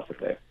was an awesome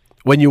day.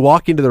 When you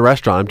walk into the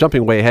restaurant, I'm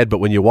jumping way ahead, but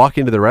when you walk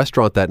into the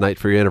restaurant that night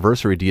for your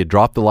anniversary, do you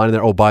drop the line in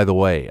there? Oh, by the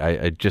way,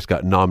 I just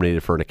got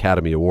nominated for an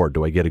Academy Award.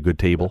 Do I get a good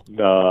table?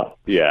 No,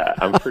 yeah,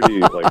 I'm pretty,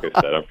 like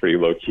I said, I'm pretty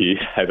low key.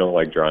 I don't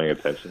like drawing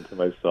attention to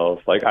myself.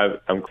 Like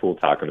I'm cool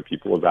talking to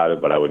people about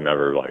it, but I would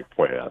never like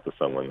point it out to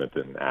someone that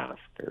didn't ask.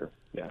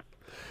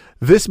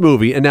 This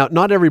movie, and now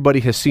not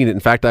everybody has seen it. In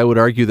fact, I would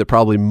argue that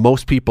probably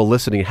most people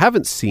listening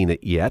haven't seen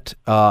it yet.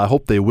 I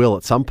hope they will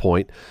at some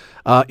point.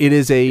 It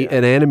is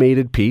an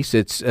animated piece.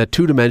 It's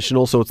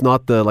two-dimensional, so it's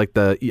not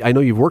I know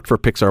you've worked for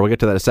Pixar. We'll get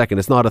to that in a second.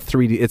 It's not a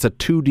 3D. It's a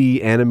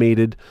 2D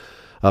animated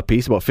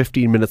piece, about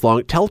 15 minutes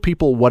long. Tell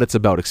people what it's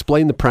about.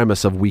 Explain the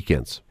premise of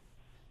Weekends.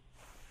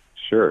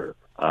 Sure.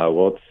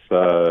 Well, it's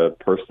a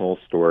personal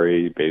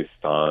story based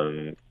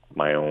on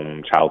my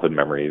own childhood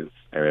memories,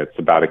 and it's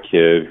about a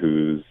kid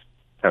who's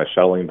kind of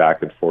shuttling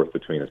back and forth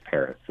between his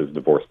parents, his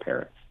divorced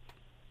parents.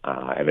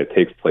 And it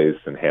takes place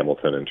in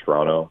Hamilton and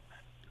Toronto.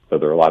 So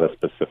there are a lot of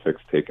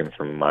specifics taken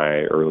from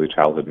my early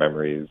childhood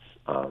memories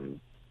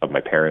of my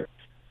parents.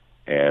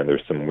 And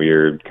there's some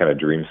weird kind of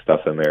dream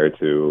stuff in there,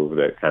 too,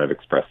 that kind of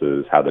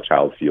expresses how the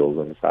child feels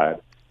inside.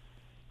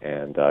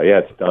 And,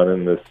 it's done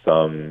in this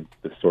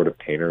sort of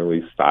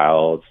painterly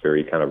style. It's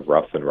very kind of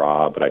rough and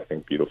raw, but I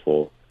think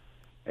beautiful.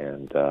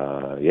 And,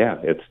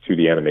 it's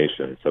 2D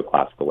animation, so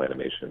classical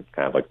animation,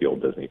 kind of like the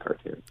old Disney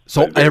cartoons.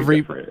 So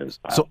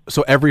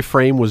every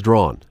frame was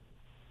drawn?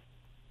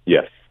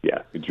 Yes,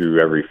 yeah. We drew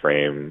every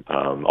frame.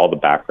 All the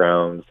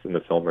backgrounds in the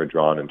film are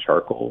drawn in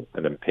charcoal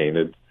and then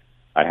painted.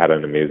 I had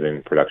an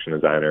amazing production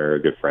designer, a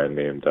good friend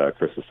named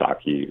Chris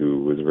Sasaki,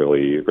 who was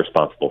really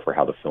responsible for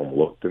how the film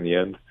looked in the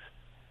end.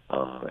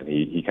 And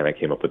he kind of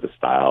came up with the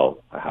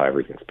style, how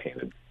everything's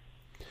painted.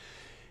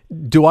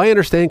 Do I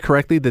understand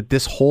correctly that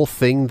this whole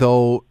thing,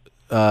 though,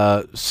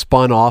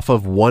 spun off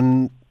of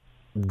one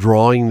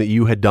drawing that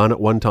you had done at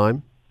one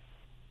time?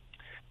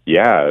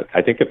 Yeah,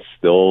 I think it's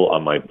still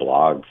on my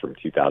blog from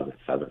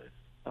 2007.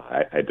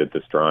 I did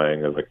this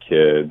drawing as a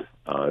kid.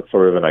 It's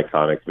sort of an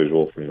iconic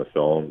visual from the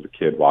film, the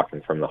kid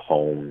walking from the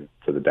home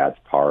to the dad's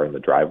car in the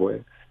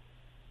driveway.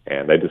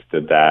 And I just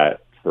did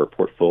that for a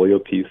portfolio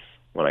piece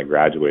when I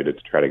graduated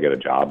to try to get a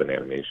job in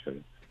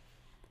animation.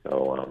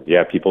 So,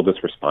 people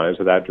just responded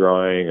to that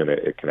drawing, and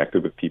it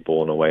connected with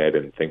people in a way I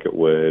didn't think it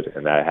would,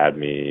 and that had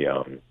me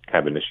kind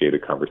of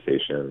initiated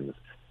conversations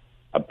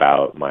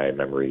about my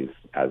memories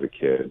as a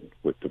kid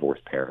with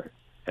divorced parents.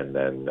 And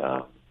then,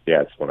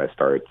 it's when I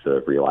started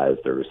to realize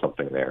there was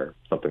something there,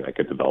 something I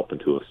could develop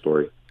into a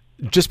story.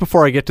 Just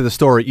before I get to the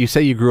story, you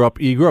say you grew up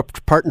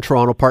part in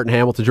Toronto, part in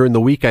Hamilton, during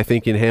the week, I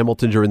think, in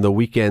Hamilton, during the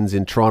weekends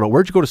in Toronto.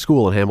 Where'd you go to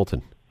school in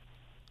Hamilton?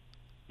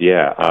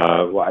 Yeah,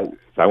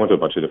 I went to a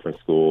bunch of different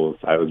schools.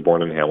 I was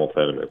born in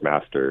Hamilton and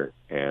McMaster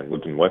and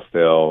lived in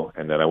Westdale.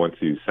 And then I went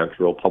to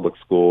Central Public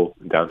School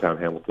in downtown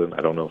Hamilton.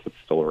 I don't know if it's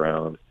still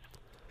around.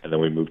 And then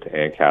we moved to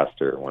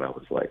Ancaster when I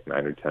was like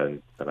 9 or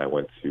 10. And I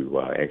went to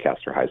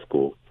Ancaster High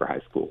School for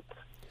high school.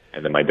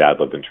 And then my dad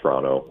lived in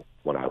Toronto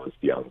when I was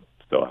young.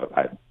 So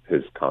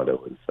his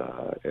condo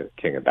was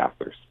King and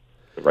Bathurst,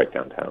 right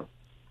downtown.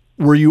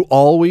 Were you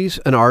always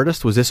an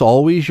artist? Was this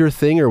always your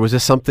thing, or was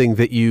this something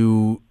that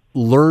you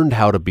learned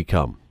how to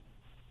become?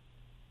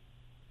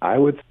 I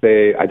would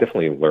say I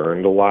definitely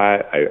learned a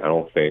lot. I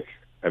don't think,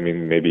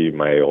 maybe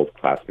my old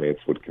classmates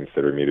would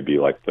consider me to be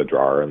like the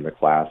drawer in the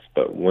class,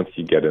 but once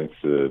you get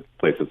into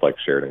places like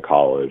Sheridan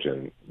College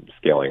and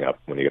scaling up,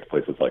 when you get to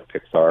places like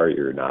Pixar,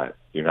 you're not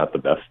you're not the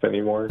best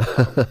anymore.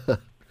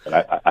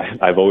 But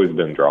I've always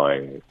been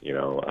drawing,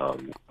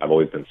 I've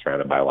always been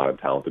surrounded by a lot of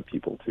talented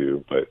people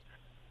too, but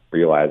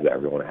realize that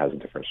everyone has a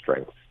different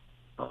strength.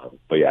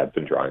 But yeah, I've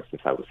been drawing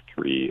since I was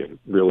 3 and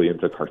really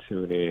into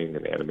cartooning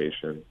and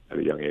animation at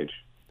a young age.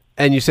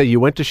 And you said you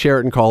went to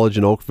Sheraton College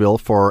in Oakville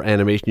for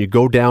animation. You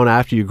go down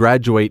after you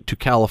graduate to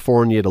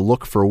California to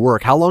look for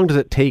work. How long does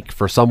it take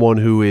for someone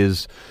who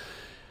is,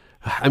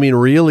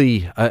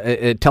 really,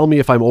 tell me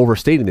if I'm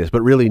overstating this,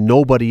 but really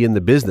nobody in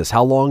the business?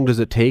 How long does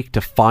it take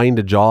to find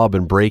a job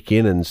and break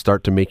in and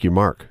start to make your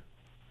mark?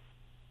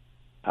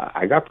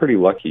 I got pretty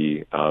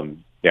lucky. I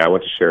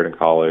went to Sheridan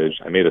College.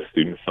 I made a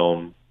student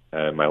film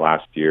my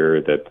last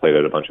year that played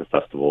at a bunch of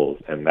festivals,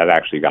 and that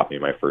actually got me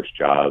my first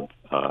job.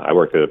 I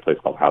worked at a place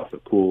called House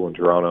of Cool in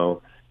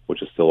Toronto,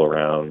 which is still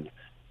around.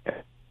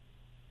 That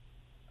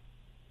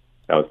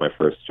was my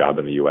first job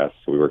in the U.S.,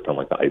 so we worked on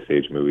the Ice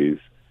Age movies.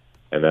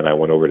 And then I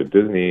went over to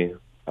Disney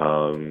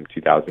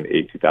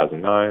 2008,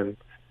 2009,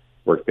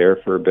 worked there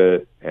for a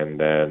bit, and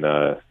then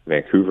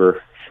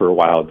Vancouver for a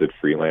while, did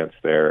freelance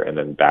there, and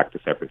then back to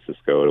San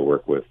Francisco to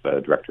work with a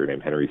director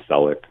named Henry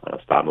Selick on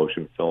a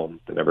stop-motion film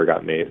that never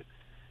got made.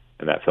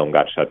 And that film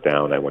got shut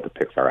down. I went to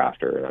Pixar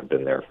after, and I've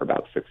been there for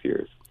about 6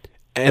 years.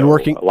 And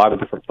working a lot of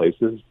different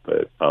places,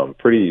 but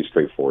pretty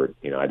straightforward.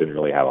 I didn't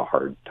really have a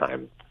hard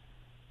time.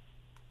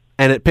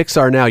 And at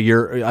Pixar now,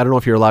 I don't know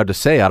if you're allowed to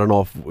say, I don't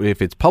know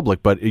if it's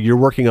public, but you're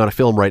working on a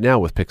film right now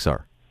with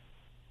Pixar.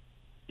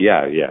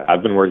 Yeah.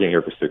 I've been working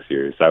here for 6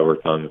 years. I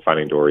worked on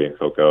Finding Dory and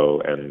Coco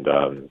and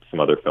some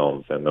other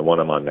films. And the one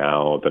I'm on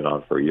now, I've been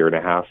on for 1.5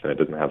 years, and it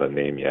doesn't have a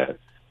name yet.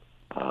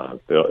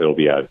 It'll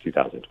be out in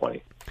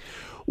 2020.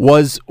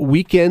 Was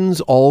weekends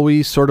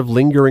always sort of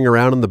lingering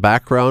around in the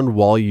background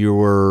while you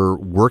were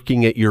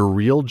working at your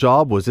real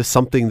job? Was this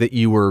something that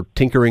you were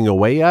tinkering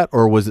away at,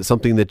 or was it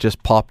something that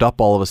just popped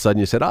up all of a sudden?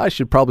 You said, I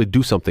should probably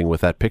do something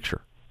with that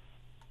picture.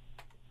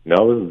 No,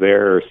 I was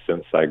there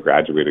since I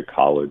graduated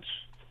college.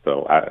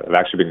 So I've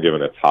actually been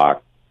giving a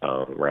talk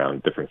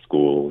around different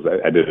schools.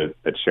 I did it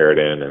at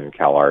Sheridan and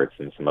Cal Arts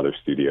and some other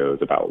studios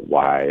about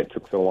why it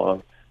took so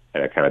long.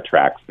 And it kind of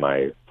tracks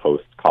my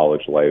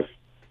post-college life,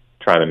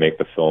 trying to make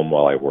the film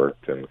while I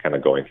worked and kind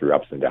of going through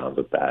ups and downs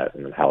with that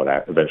and then how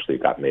it eventually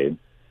got made.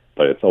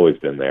 But it's always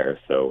been there.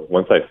 So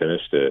once I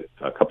finished it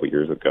a couple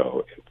years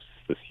ago, it's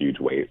this huge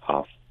weight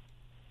off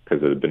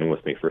because it had been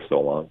with me for so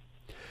long.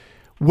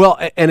 Well,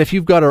 and if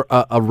you've got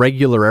a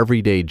regular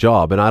everyday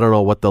job, and I don't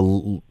know what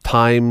the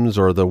times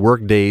or the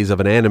work days of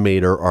an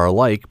animator are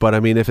like, but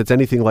if it's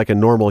anything like a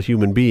normal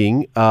human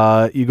being,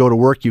 you go to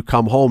work, you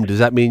come home. Does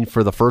that mean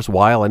for the first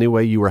while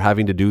anyway, you were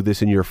having to do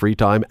this in your free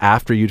time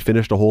after you'd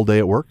finished a whole day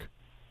at work?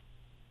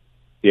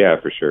 Yeah,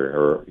 for sure.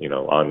 Or,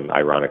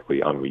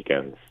 ironically, on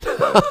weekends.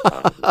 But,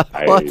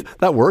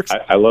 that works.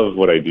 I love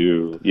what I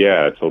do.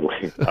 Yeah,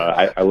 totally.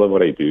 I love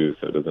what I do,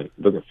 so it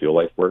doesn't feel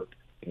like work.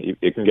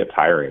 It can get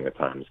tiring at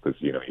times because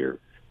you're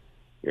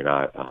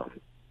not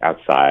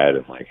outside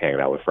and hanging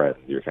out with friends.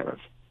 You're kind of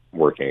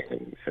working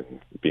and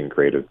being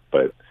creative.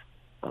 But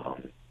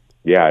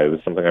it was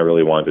something I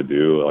really wanted to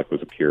do. It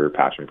was a pure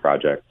passion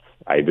project.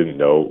 I didn't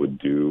know it would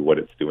do what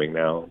it's doing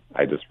now.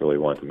 I just really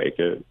wanted to make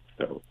it.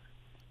 So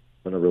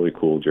it's been a really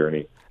cool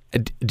journey.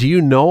 Do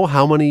you know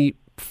how many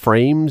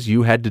frames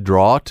you had to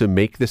draw to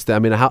make this?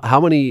 How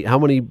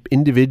many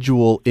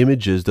individual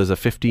images does a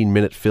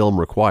 15-minute film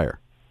require?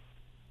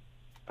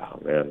 Oh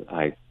man,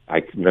 I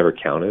never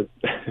counted.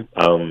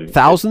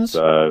 Thousands?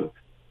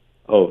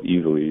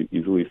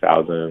 Easily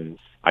thousands.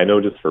 I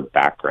know just for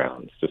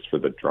backgrounds, just for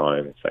the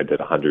drawings, I did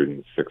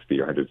 160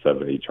 or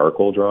 170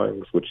 charcoal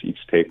drawings, which each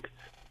take,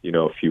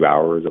 a few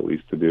hours at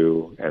least to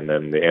do. And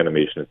then the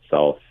animation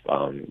itself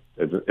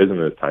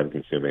isn't as time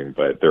consuming,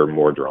 but there are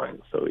more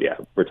drawings. So yeah,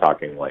 we're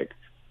talking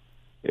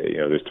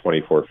there's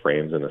 24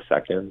 frames in a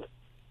second.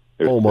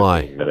 There's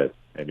 15 minutes.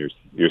 And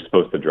you're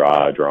supposed to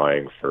draw a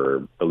drawing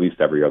for at least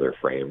every other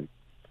frame.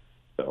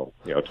 So,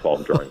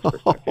 12 drawings per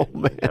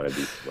second. Kind of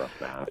do some rough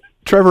math.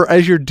 Trevor,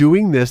 as you're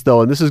doing this,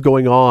 though, and this is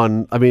going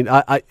on,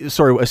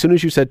 sorry, as soon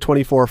as you said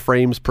 24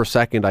 frames per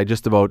second, I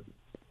just about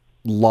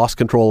lost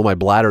control of my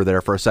bladder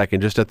there for a second,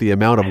 just at the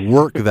amount of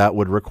work that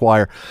would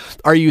require.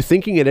 Are you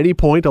thinking at any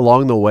point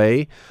along the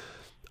way,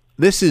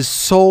 this is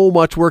so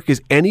much work,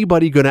 is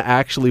anybody going to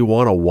actually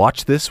want to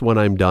watch this when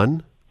I'm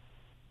done?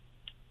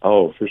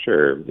 Oh, for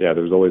sure. Yeah,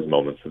 there's always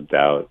moments of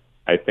doubt.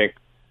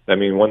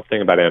 One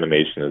thing about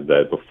animation is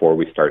that before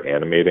we start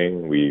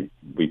animating, we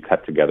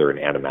cut together an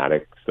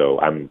animatic. So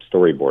I'm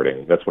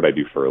storyboarding. That's what I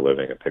do for a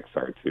living at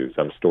Pixar, too.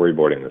 So I'm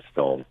storyboarding this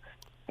film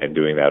and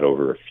doing that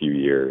over a few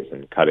years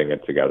and cutting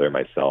it together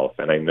myself.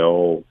 And I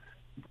know,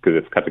 because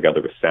it's cut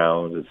together with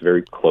sound, it's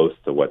very close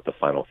to what the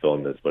final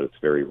film is, but it's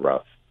very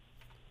rough.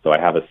 So I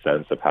have a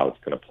sense of how it's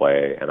going to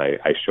play, and I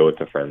show it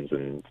to friends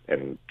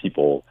and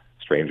people,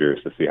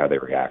 strangers, to see how they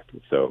react.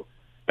 So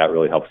that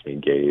really helps me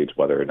gauge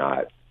whether or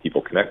not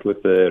people connect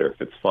with it, or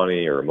if it's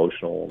funny or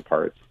emotional in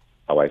parts,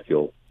 how I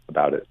feel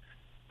about it.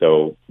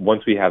 So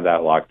once we have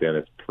that locked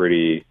in,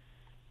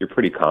 you're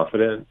pretty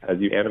confident as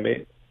you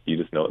animate. You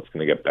just know it's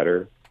going to get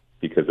better.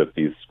 because if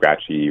these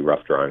scratchy,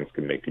 rough drawings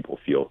can make people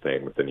feel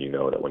things, then you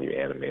know that when you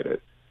animate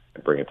it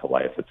and bring it to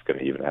life, it's going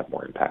to even have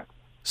more impact.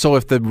 So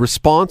if the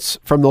response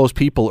from those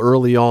people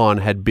early on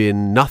had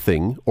been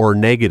nothing or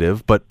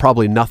negative, but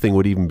probably nothing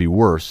would even be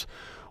worse,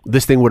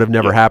 this thing would have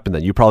never happened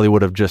then. You probably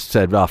would have just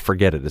said, oh,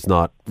 forget it. It's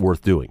not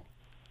worth doing.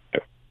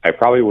 I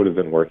probably would have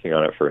been working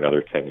on it for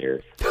another 10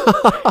 years.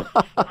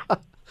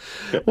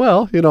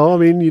 Well,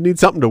 you need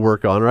something to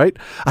work on, right?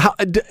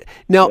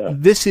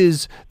 This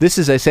is,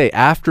 I say,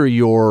 after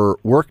your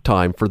work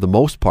time for the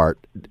most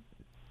part.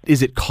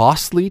 Is it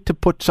costly to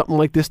put something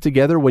like this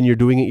together when you're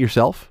doing it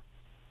yourself?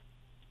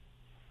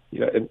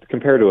 Yeah,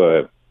 compared to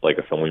a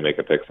film we make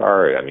at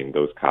Pixar, I mean,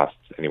 those cost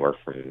anywhere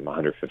from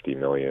 $150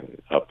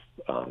 million up,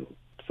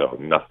 so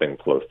nothing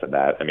close to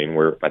that. I mean,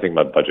 I think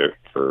my budget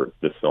for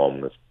this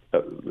film is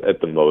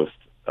at the most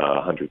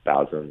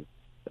 $100,000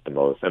 at the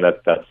most, and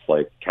that's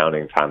like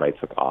counting time I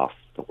took off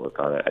to work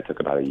on it. I took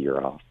about a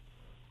year off.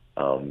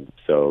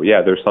 So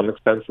yeah, there's some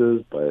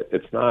expenses, but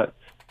it's not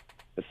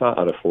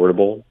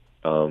unaffordable.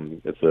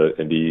 It's an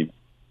indie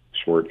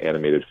short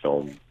animated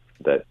film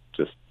that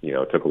just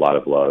took a lot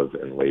of love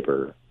and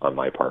labor on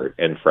my part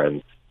and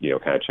friends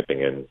kind of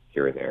chipping in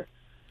here and there.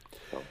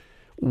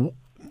 So.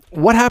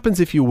 What happens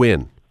if you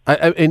win?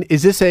 And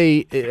is this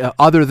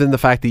other than the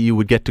fact that you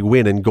would get to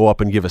win and go up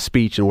and give a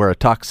speech and wear a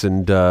tux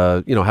and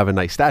have a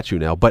nice statue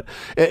now, but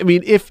I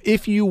mean,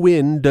 if you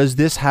win, does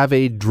this have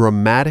a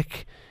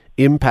dramatic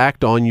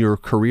impact on your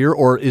career,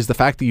 or is the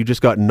fact that you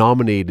just got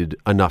nominated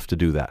enough to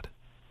do that?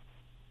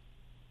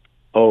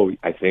 Oh,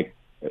 I think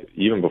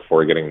even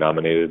before getting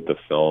nominated, the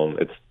film,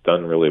 it's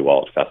done really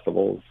well at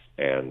festivals,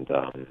 and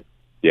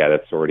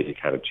that's already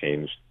kind of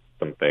changed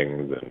some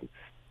things, and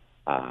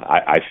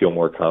I feel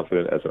more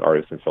confident as an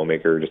artist and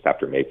filmmaker just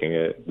after making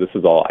it. This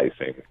is all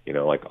icing,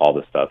 like all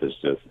this stuff is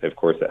just, of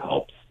course it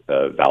helps,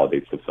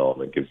 validates the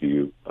film and gives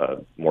you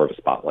more of a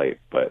spotlight,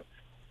 but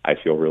I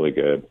feel really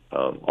good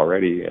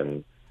already,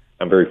 and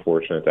I'm very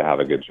fortunate to have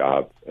a good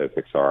job at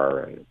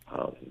Pixar, and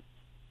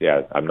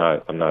I'm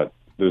not,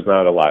 there's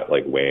not a lot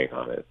like weighing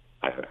on it.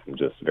 I'm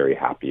just very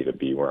happy to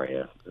be where I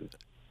am. And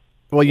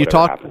well, you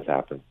talk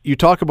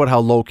about how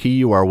low key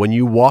you are when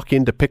you walk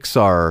into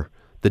Pixar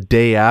the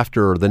day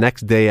after or the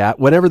next day,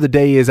 whatever the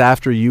day is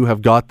after you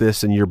have got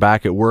this and you're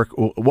back at work.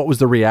 What was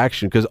the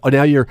reaction? Because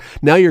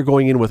now you're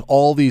going in with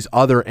all these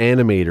other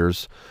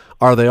animators.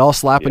 Are they all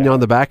slapping you on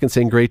the back and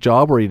saying great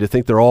job, or do you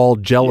think they're all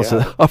jealous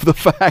of the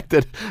fact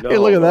that hey,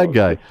 look at that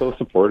guy? So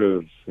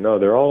supportive. No,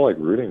 they're all like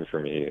rooting for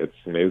me. It's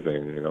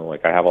amazing.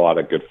 Like I have a lot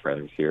of good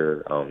friends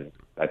here.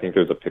 I think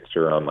there's a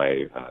picture on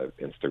my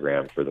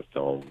Instagram for the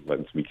film,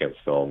 this weekend's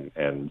film,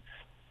 and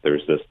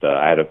there's this.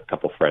 I had a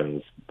couple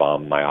friends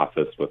bomb my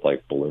office with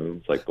like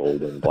balloons, like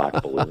gold and black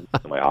balloons.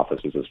 And my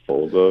office was just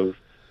full of those.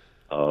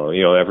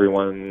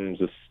 Everyone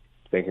just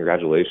saying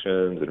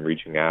congratulations and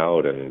reaching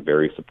out and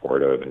very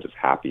supportive and just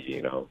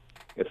happy.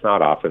 It's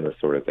not often this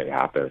sort of thing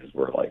happens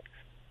where like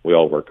we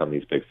all work on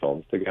these big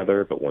films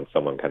together, but when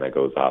someone kind of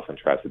goes off and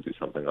tries to do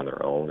something on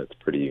their own, it's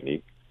pretty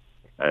unique.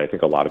 And I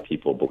think a lot of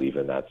people believe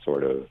in that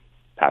sort of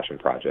passion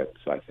project.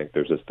 So I think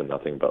there's just been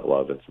nothing but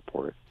love and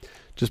support.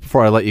 Just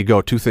before I let you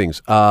go, two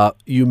things.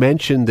 You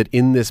mentioned that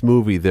in this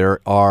movie there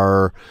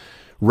are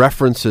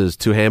references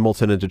to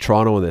Hamilton and to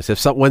Toronto in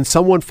this. When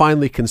someone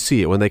finally can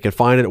see it, when they can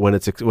find it, when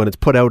it's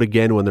put out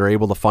again, when they're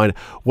able to find it,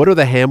 what are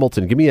the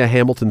Hamilton? Give me a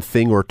Hamilton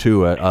thing or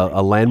two,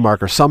 a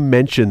landmark or some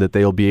mention that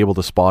they'll be able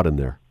to spot in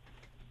there.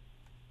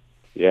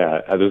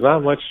 Yeah, there's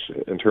not much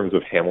in terms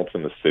of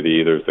Hamilton, the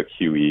city. There's the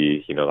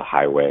QE, the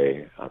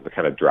highway, the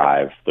kind of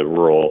drive, the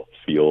rural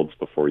fields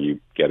before you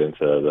get into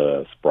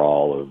the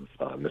sprawl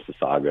of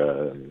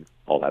Mississauga and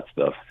all that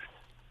stuff.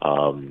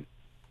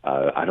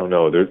 I don't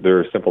know. There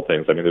are simple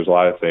things. I mean, there's a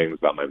lot of things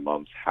about my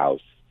mom's house.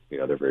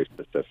 They're very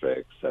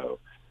specific. So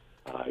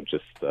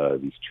just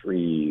these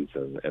trees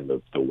and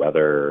the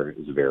weather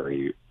is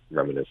very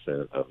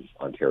reminiscent of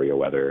Ontario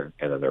weather.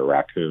 And then there are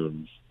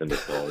raccoons in the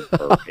film,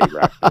 or a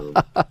raccoon,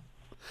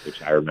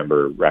 which I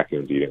remember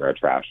raccoons eating our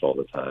trash all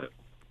the time.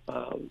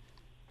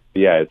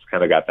 Yeah, it's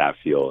kind of got that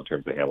feel in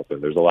terms of Hamilton.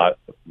 There's a lot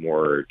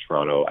more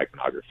Toronto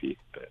iconography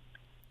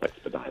that's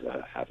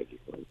Spadina Avenue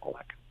and all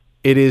that.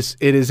 It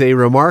is a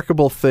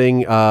remarkable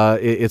thing.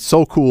 It's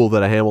so cool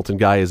that a Hamilton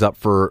guy is up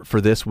for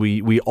this.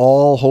 We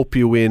all hope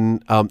you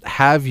win.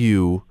 Have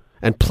you,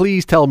 and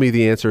please tell me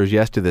the answer is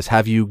yes to this,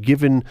 have you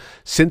given,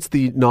 since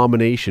the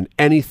nomination,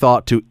 any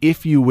thought to,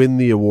 if you win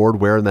the award,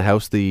 where in the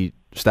house the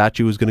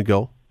statue is going to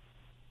go?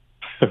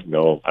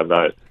 No, I'm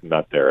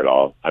not there at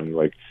all. I'm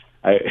like,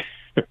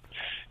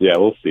 yeah,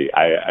 we'll see.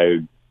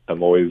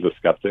 I'm always a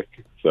skeptic,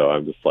 so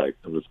I'm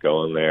just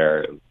going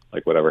there and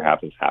like whatever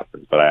happens,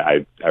 happens. But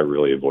I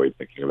really avoid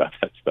thinking about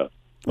that stuff.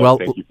 So well,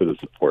 thank you for the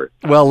support.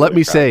 Well, let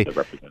me say,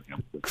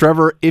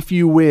 Trevor, if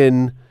you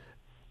win,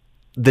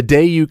 the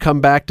day you come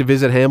back to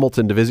visit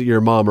Hamilton, to visit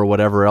your mom or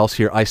whatever else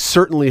here, I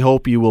certainly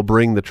hope you will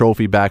bring the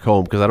trophy back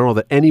home, because I don't know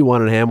that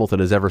anyone in Hamilton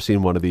has ever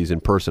seen one of these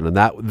in person, and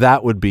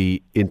that would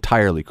be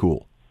entirely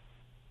cool.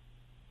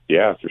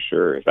 Yeah, for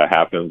sure. If that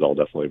happens, I'll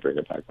definitely bring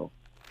it back home.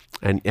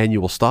 And you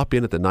will stop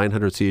in at the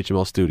 900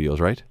 CHML studios,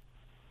 right?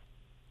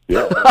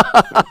 Yeah.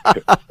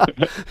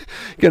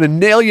 Gonna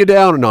nail you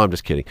down. No, I'm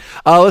just kidding.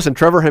 Listen,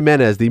 Trevor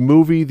JImenez, the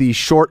movie, the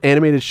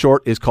animated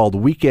short is called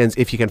Weekends.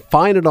 If you can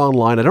find it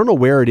online, I don't know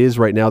where it is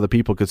right now that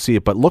people could see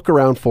it, but look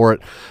around for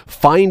it.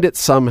 Find it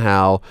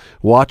somehow.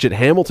 Watch it.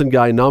 Hamilton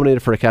guy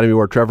nominated for an Academy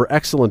Award. Trevor,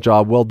 excellent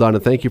job. Well done,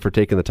 and thank you for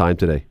taking the time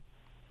today.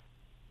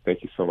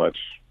 Thank you so much.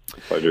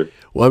 Pleasure.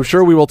 Well, I'm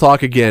sure we will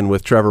talk again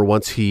with Trevor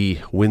once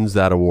he wins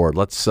that award.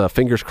 Let's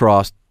fingers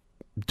crossed.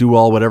 Do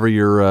whatever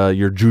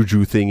your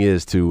juju thing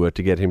is to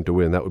get him to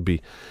win. That would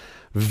be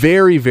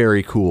very,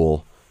 very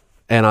cool.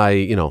 And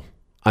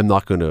I'm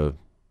not gonna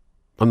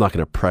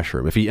pressure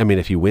him. If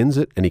he wins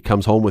it and he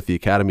comes home with the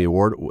Academy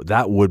Award,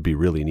 that would be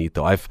really neat.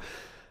 Though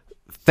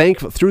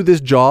through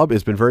this job,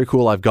 it's been very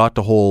cool. I've got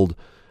to hold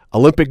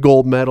Olympic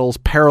gold medals,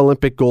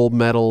 Paralympic gold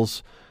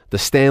medals, the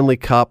Stanley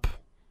Cup.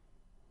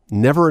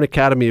 Never an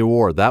Academy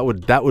Award. That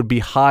would be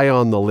high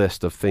on the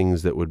list of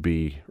things that would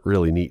be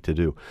really neat to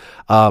do.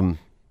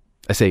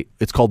 I say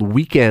it's called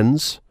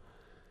Weekends,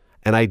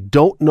 and I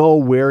don't know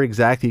where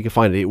exactly you can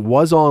find it. It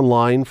was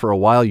online for a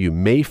while. You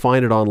may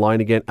find it online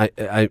again.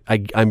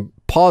 I'm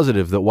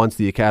positive that once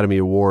the Academy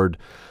Award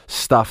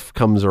stuff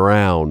comes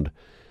around,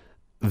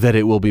 that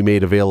it will be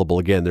made available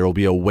again. There will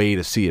be a way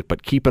to see it,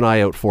 but keep an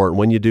eye out for it. And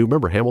when you do,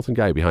 remember, Hamilton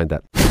guy behind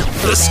that.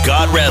 The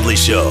Scott Radley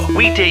Show.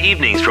 Weekday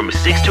evenings from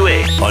 6 to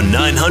 8 on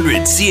 900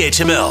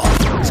 CHML.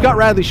 The Scott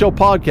Radley Show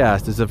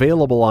podcast is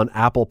available on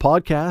Apple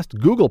Podcast,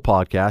 Google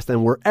Podcast,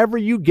 and wherever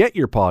you get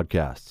your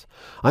podcasts.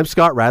 I'm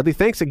Scott Radley.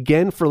 Thanks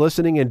again for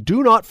listening, and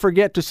do not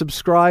forget to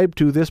subscribe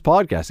to this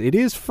podcast. It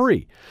is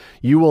free.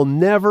 You will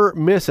never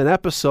miss an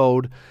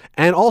episode,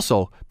 and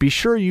also be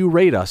sure you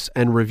rate us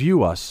and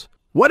review us.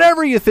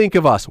 Whatever you think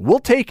of us, we'll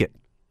take it.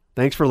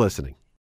 Thanks for listening.